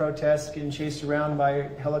Floyd protests, getting chased around by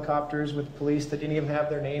helicopters with police that didn't even have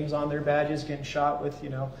their names on their badges, getting shot with,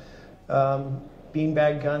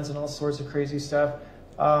 beanbag guns and all sorts of crazy stuff.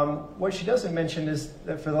 What she doesn't mention is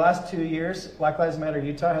that for the last 2 years, Black Lives Matter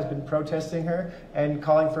Utah has been protesting her and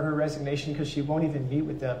calling for her resignation because she won't even meet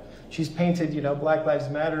with them. She's painted, Black Lives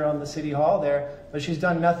Matter on the city hall there, but she's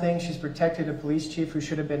done nothing. She's protected a police chief who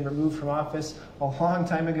should have been removed from office a long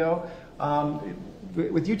time ago.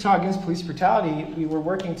 With Utah Against Police Brutality, we were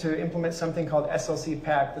working to implement something called SLC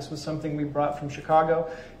PAC. This was something we brought from Chicago.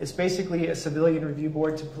 It's basically a civilian review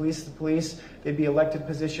board to police the police. They'd be elected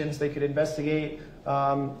positions. They could investigate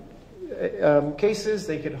cases.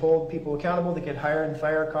 They could hold people accountable. They could hire and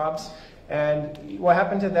fire cops. And what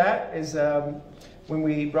happened to that is when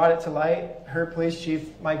we brought it to light, her police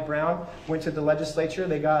chief, Mike Brown, went to the legislature.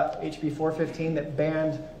 They got HB 415 that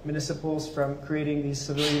banned municipals from creating these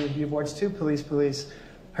civilian review boards to police.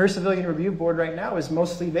 Her civilian review board right now is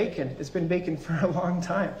mostly vacant. It's been vacant for a long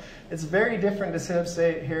time. It's very different to sit up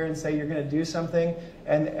here and say you're going to do something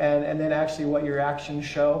and then actually what your actions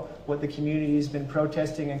show, what the community has been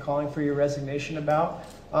protesting and calling for your resignation about.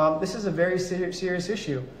 This is a very serious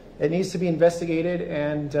issue. It needs to be investigated,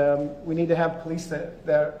 and we need to have police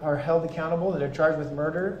that are held accountable, that are charged with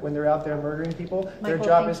murder when they're out there murdering people. Their Michael,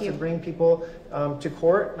 job thank is you. to bring people to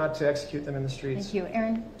court, not to execute them in the streets. Thank you.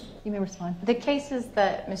 Erin, you may respond. The cases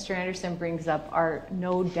that Mr. Anderson brings up are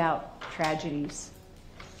no doubt tragedies,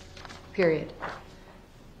 period.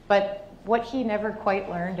 But what he never quite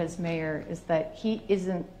learned as mayor is that he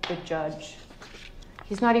isn't the judge.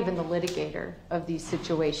 He's not even the litigator of these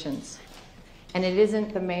situations. And it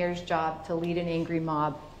isn't the mayor's job to lead an angry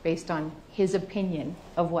mob based on his opinion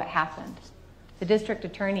of what happened. The district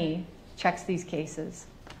attorney checks these cases.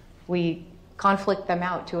 We conflict them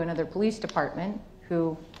out to another police department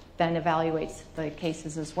who then evaluates the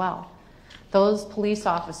cases as well. Those police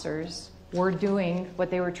officers were doing what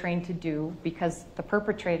they were trained to do because the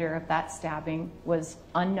perpetrator of that stabbing was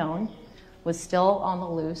unknown, was still on the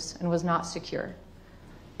loose, and was not secure.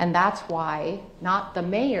 And that's why not the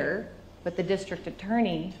mayor, but the district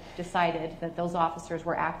attorney decided that those officers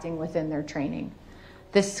were acting within their training.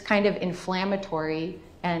 This kind of inflammatory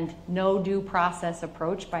and no due process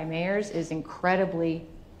approach by mayors is incredibly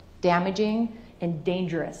damaging and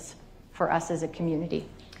dangerous for us as a community.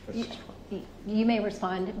 You may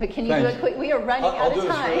respond, but can you Thank do it quick? We are running I'll out do of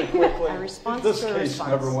this time. really quickly. A response This to a case response.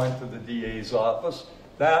 never went to the DA's office.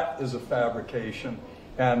 That is a fabrication.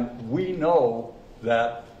 And we know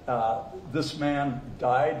that this man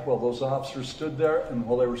died while those officers stood there, and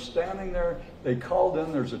while they were standing there, they called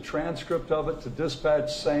in, there's a transcript of it, to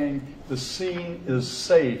dispatch saying the scene is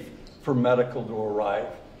safe for medical to arrive.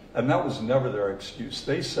 And that was never their excuse.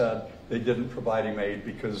 They said they didn't provide him aid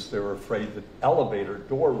because they were afraid the elevator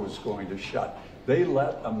door was going to shut. They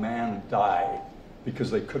let a man die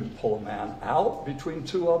because they couldn't pull a man out between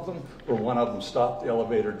two of them, or one of them stopped the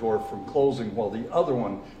elevator door from closing while the other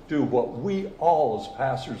one do what we all as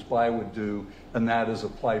passersby would do, and that is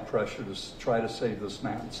apply pressure to try to save this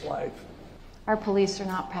man's life. Our police are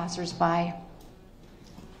not passersby.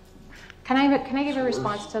 Can I give a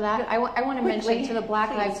response to that? I want to mention to the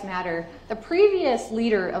Black Lives Matter, the previous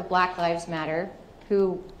leader of Black Lives Matter,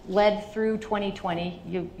 who led through 2020,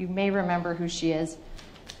 you may remember who she is.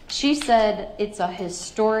 She said it's a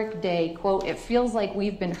historic day, quote, "It feels like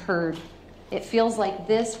we've been heard. It feels like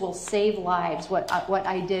this will save lives," what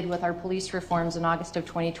I did with our police reforms in August of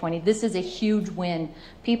 2020. This is a huge win.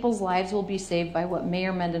 People's lives will be saved by what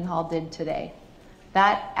Mayor Mendenhall did today.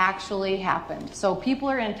 That actually happened. So people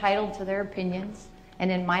are entitled to their opinions.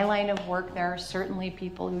 And in my line of work, there are certainly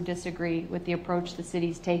people who disagree with the approach the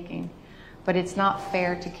city's taking. But it's not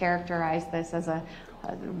fair to characterize this as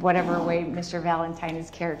whatever way Mr. Valentine is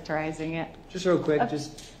characterizing it. Just real quick,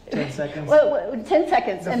 just 10 seconds. Well, 10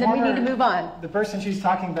 seconds, and then we need to move on. The person she's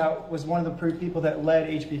talking about was one of the people that led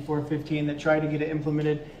HB 415 that tried to get it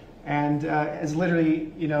implemented, and is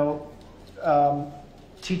literally,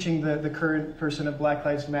 teaching the current person of Black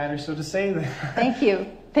Lives Matter. So to say that... Thank you.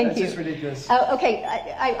 Thank you. That's just ridiculous. Okay,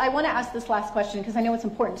 I want to ask this last question because I know it's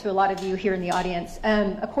important to a lot of you here in the audience.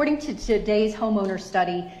 According to today's homeowner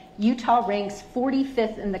study, Utah ranks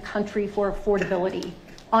 45th in the country for affordability.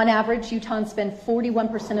 On average, Utahns spend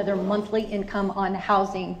 41% of their monthly income on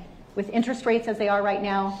housing. With interest rates as they are right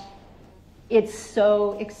now, it's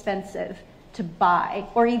so expensive to buy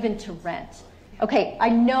or even to rent. Okay, I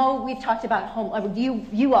know we've talked about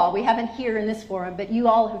you all, we haven't here in this forum, but you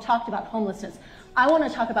all have talked about homelessness. I want to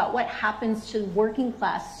talk about what happens to working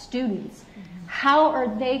class students. How are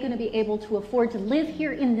they going to be able to afford to live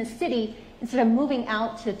here in the city instead of moving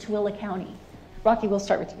out to Tooele County? Rocky, we'll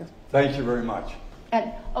start with you. Thank you very much.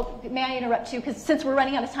 And may I interrupt you? Because since we're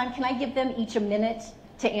running out of time, can I give them each a minute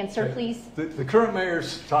to answer, please? The current mayor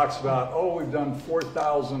talks about, we've done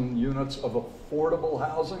 4,000 units of affordable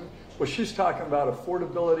housing. Well, she's talking about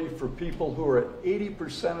affordability for people who are at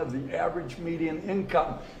 80% of the average median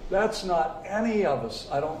income. That's not any of us,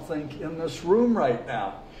 I don't think, in this room right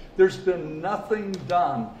now. There's been nothing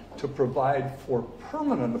done to provide for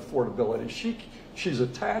permanent affordability. She's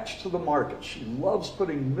attached to the market. She loves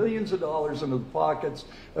putting millions of dollars into the pockets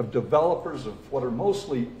of developers of what are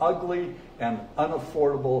mostly ugly and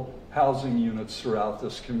unaffordable housing units throughout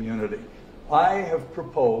this community. I have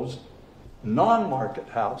proposed non-market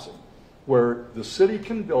housing where the city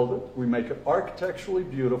can build it, we make it architecturally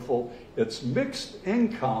beautiful, it's mixed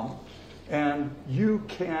income, and you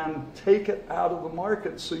can take it out of the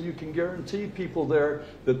market so you can guarantee people there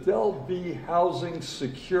that they'll be housing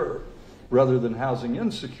secure rather than housing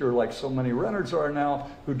insecure like so many renters are now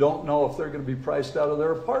who don't know if they're going to be priced out of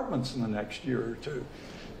their apartments in the next year or two.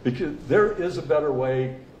 Because there is a better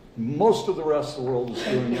way Most of the rest of the world is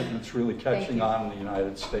doing it, and it's really catching you. on in the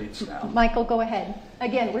United States now. Michael, go ahead.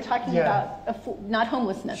 Again, we're talking about not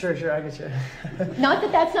homelessness. Sure, I get you. Not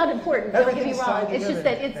that that's not important, don't get me Everything's wrong. tied It's just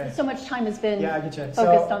together. that so much time has been I get you.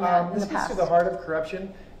 focused on that in this the gets past. to the heart of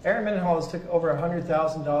corruption. Erin Mendenhall has took over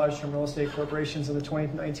 $100,000 from real estate corporations in the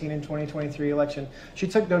 2019 and 2023 election. She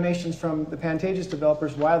took donations from the Pantages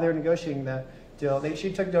developers while they were negotiating that deal.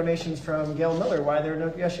 She took donations from Gail Miller while they were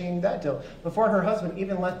negotiating that deal. Before her husband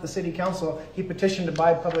even left the city council, he petitioned to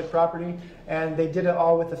buy public property, and they did it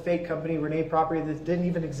all with a fake company, Renee Property, that didn't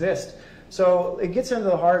even exist. So it gets into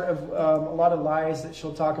the heart of a lot of lies that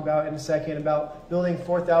she'll talk about in a second about building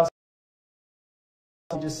 4,000.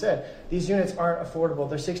 Just said these units aren't affordable.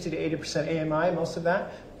 They're 60 to 80% AMI. Most of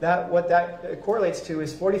that what that correlates to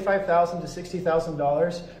is $45,000 to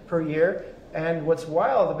 $60,000 per year. And what's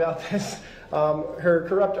wild about this, her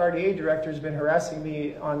corrupt RDA director has been harassing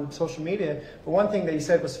me on social media. But one thing that he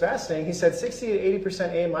said was fascinating. He said 60 to 80%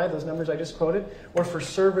 AMI, those numbers I just quoted, were for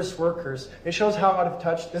service workers. It shows how out of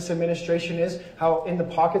touch this administration is, how in the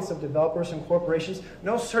pockets of developers and corporations,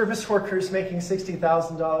 no service workers making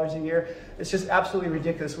 $60,000 a year. It's just absolutely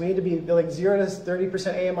ridiculous. We need to be building 0 to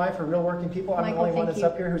 30% AMI for real working people. I'm the only one that's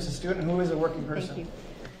up here who's a student who is a working person. Thank you.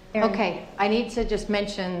 Erin. Okay, I need to just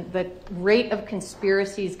mention the rate of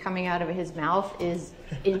conspiracies coming out of his mouth is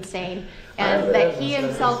insane, and that he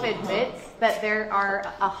himself admits that there are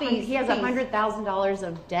he has $100,000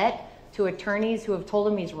 of debt to attorneys who have told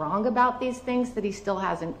him he's wrong about these things that he still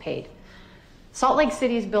hasn't paid. Salt Lake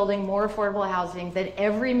City is building more affordable housing than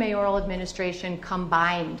every mayoral administration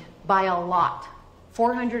combined by a lot.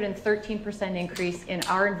 413% increase in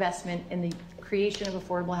our investment in the creation of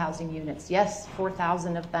affordable housing units. Yes,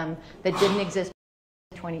 4,000 of them that didn't exist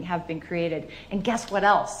in 2020 have been created. And guess what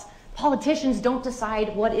else? Politicians don't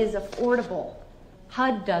decide what is affordable.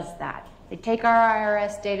 HUD does that. They take our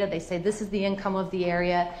IRS data, they say this is the income of the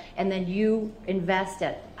area, and then you invest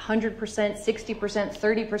at 100%, 60%,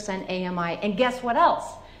 30% AMI. And guess what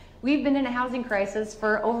else? We've been in a housing crisis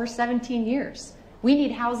for over 17 years. We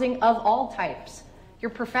need housing of all types. Your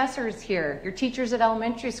professors here, your teachers at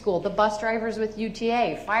elementary school, the bus drivers with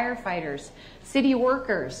UTA, firefighters, city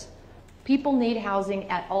workers. People need housing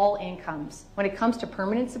at all incomes. When it comes to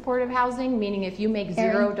permanent supportive housing, meaning if you make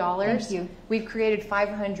 $0, we've created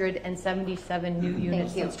 577 new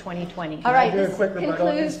units since 2020. All right, this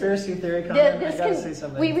concludes conspiracy theory comment. I gotta say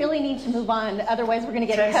something. We really need to move on, otherwise we're going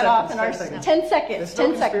to get cut off in our 10 seconds. 10 seconds.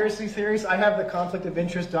 Conspiracy theories. I have the conflict of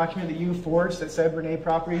interest document that you forged that said Renee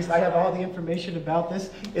Properties. I have all the information about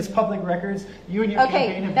this. It's public records. You and your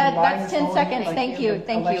campaign have been lying that's 10 seconds. Thank you.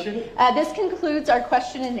 This concludes our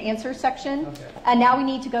question and answer section. Okay. And now we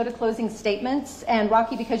need to go to closing statements. And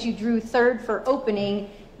Rocky, because you drew third for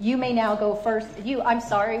opening, you may now go first. I'm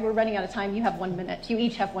sorry, we're running out of time. You have 1 minute. You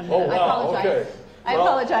each have 1 minute. Oh, wow. I apologize. Okay. I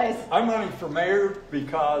apologize. I'm running for mayor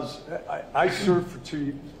because I served for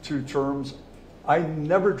two terms. I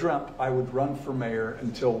never dreamt I would run for mayor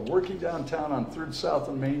until working downtown on 3rd South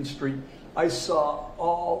and Main Street. I saw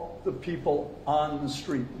all the people on the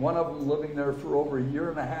street, one of them living there for over a year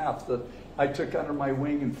and a half that I took under my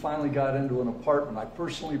wing and finally got into an apartment. I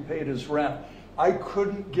personally paid his rent. I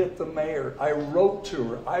couldn't get the mayor. I wrote to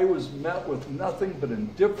her. I was met with nothing but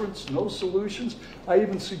indifference, no solutions. I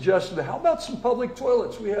even suggested, how about some public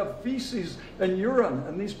toilets? We have feces and urine,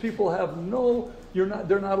 and these people have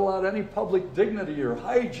they're not allowed any public dignity or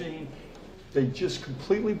hygiene. They just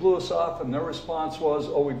completely blew us off, and their response was,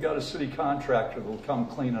 oh, we've got a city contractor that will come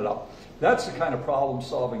clean it up. That's the kind of problem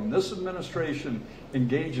solving this administration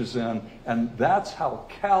engages in, and that's how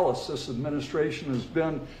callous this administration has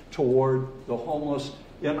been toward the homeless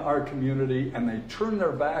in our community, and they turn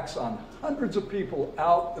their backs on hundreds of people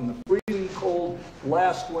out in the freezing cold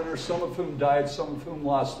last winter, some of whom died, some of whom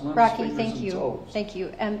lost limbs, Rocky, fingers, thank and you. toes. Thank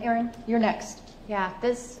you. Erin, you're next. Yeah,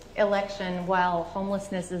 this election, while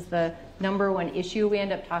homelessness is the #1 issue we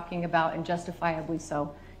end up talking about, and justifiably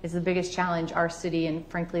so, is the biggest challenge our city and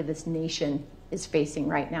frankly this nation is facing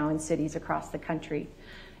right now in cities across the country.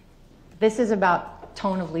 This is about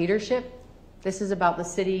tone of leadership. This is about the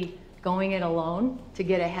city going it alone to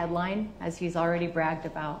get a headline, as he's already bragged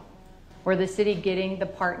about, or the city getting the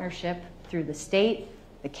partnership through the state,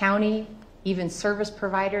 the county, even service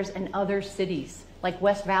providers and other cities like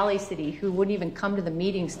West Valley City, who wouldn't even come to the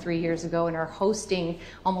meetings 3 years ago and are hosting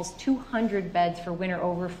almost 200 beds for winter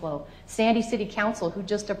overflow. Sandy City Council, who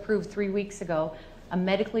just approved 3 weeks ago a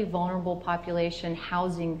medically vulnerable population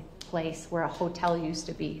housing place where a hotel used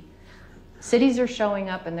to be. Cities are showing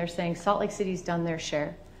up and they're saying Salt Lake City's done their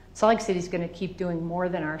share. Salt Lake City is going to keep doing more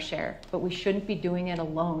than our share, but we shouldn't be doing it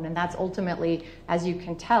alone. And that's ultimately, as you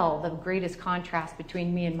can tell, the greatest contrast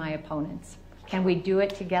between me and my opponents. Can we do it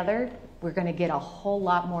together? We're going to get a whole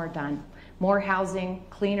lot more done. More housing,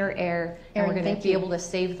 cleaner air, and Erin, we're going to be able to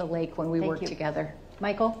save the lake when we work together.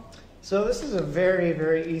 Michael? So this is a very,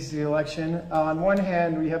 very easy election. On one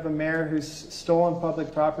hand, we have a mayor who's stolen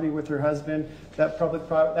public property with her husband. That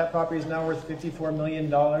property is now worth $54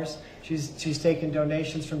 million. She's taken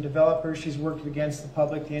donations from developers. She's worked against the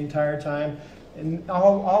public the entire time. And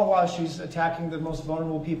all while she's attacking the most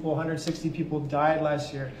vulnerable people. 160 people died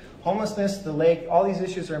last year. Homelessness, the lake, all these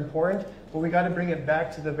issues are important, but we got to bring it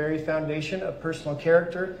back to the very foundation of personal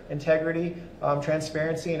character, integrity,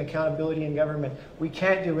 transparency, and accountability in government. We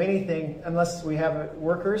can't do anything unless we have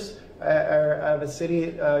workers, have a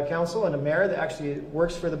city council and a mayor that actually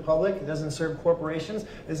works for the public, it doesn't serve corporations,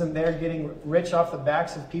 isn't there getting rich off the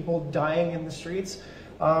backs of people dying in the streets.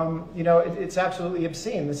 It's absolutely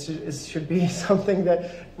obscene. This should be something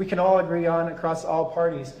that we can all agree on across all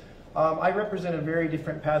parties. I represent a very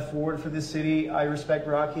different path forward for this city. I respect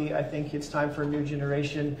Rocky. I think it's time for a new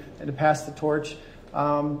generation and to pass the torch.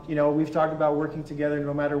 We've talked about working together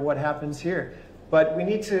no matter what happens here. But we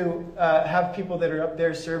need to have people that are up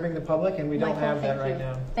there serving the public, and we don't have that right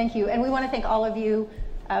now. Thank you. And we want to thank all of you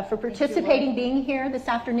for participating, being here this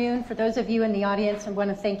afternoon. For those of you in the audience, I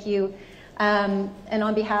want to thank you. And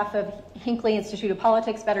on behalf of Hinckley Institute of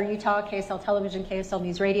Politics, Better Utah, KSL Television, KSL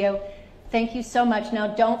News Radio, thank you so much. Now,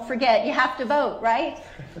 don't forget, you have to vote, right?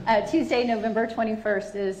 Tuesday, November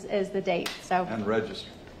 21st is the date. So. And register.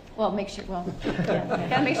 Well,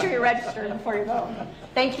 gotta make sure you're registered before you vote.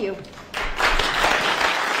 Thank you.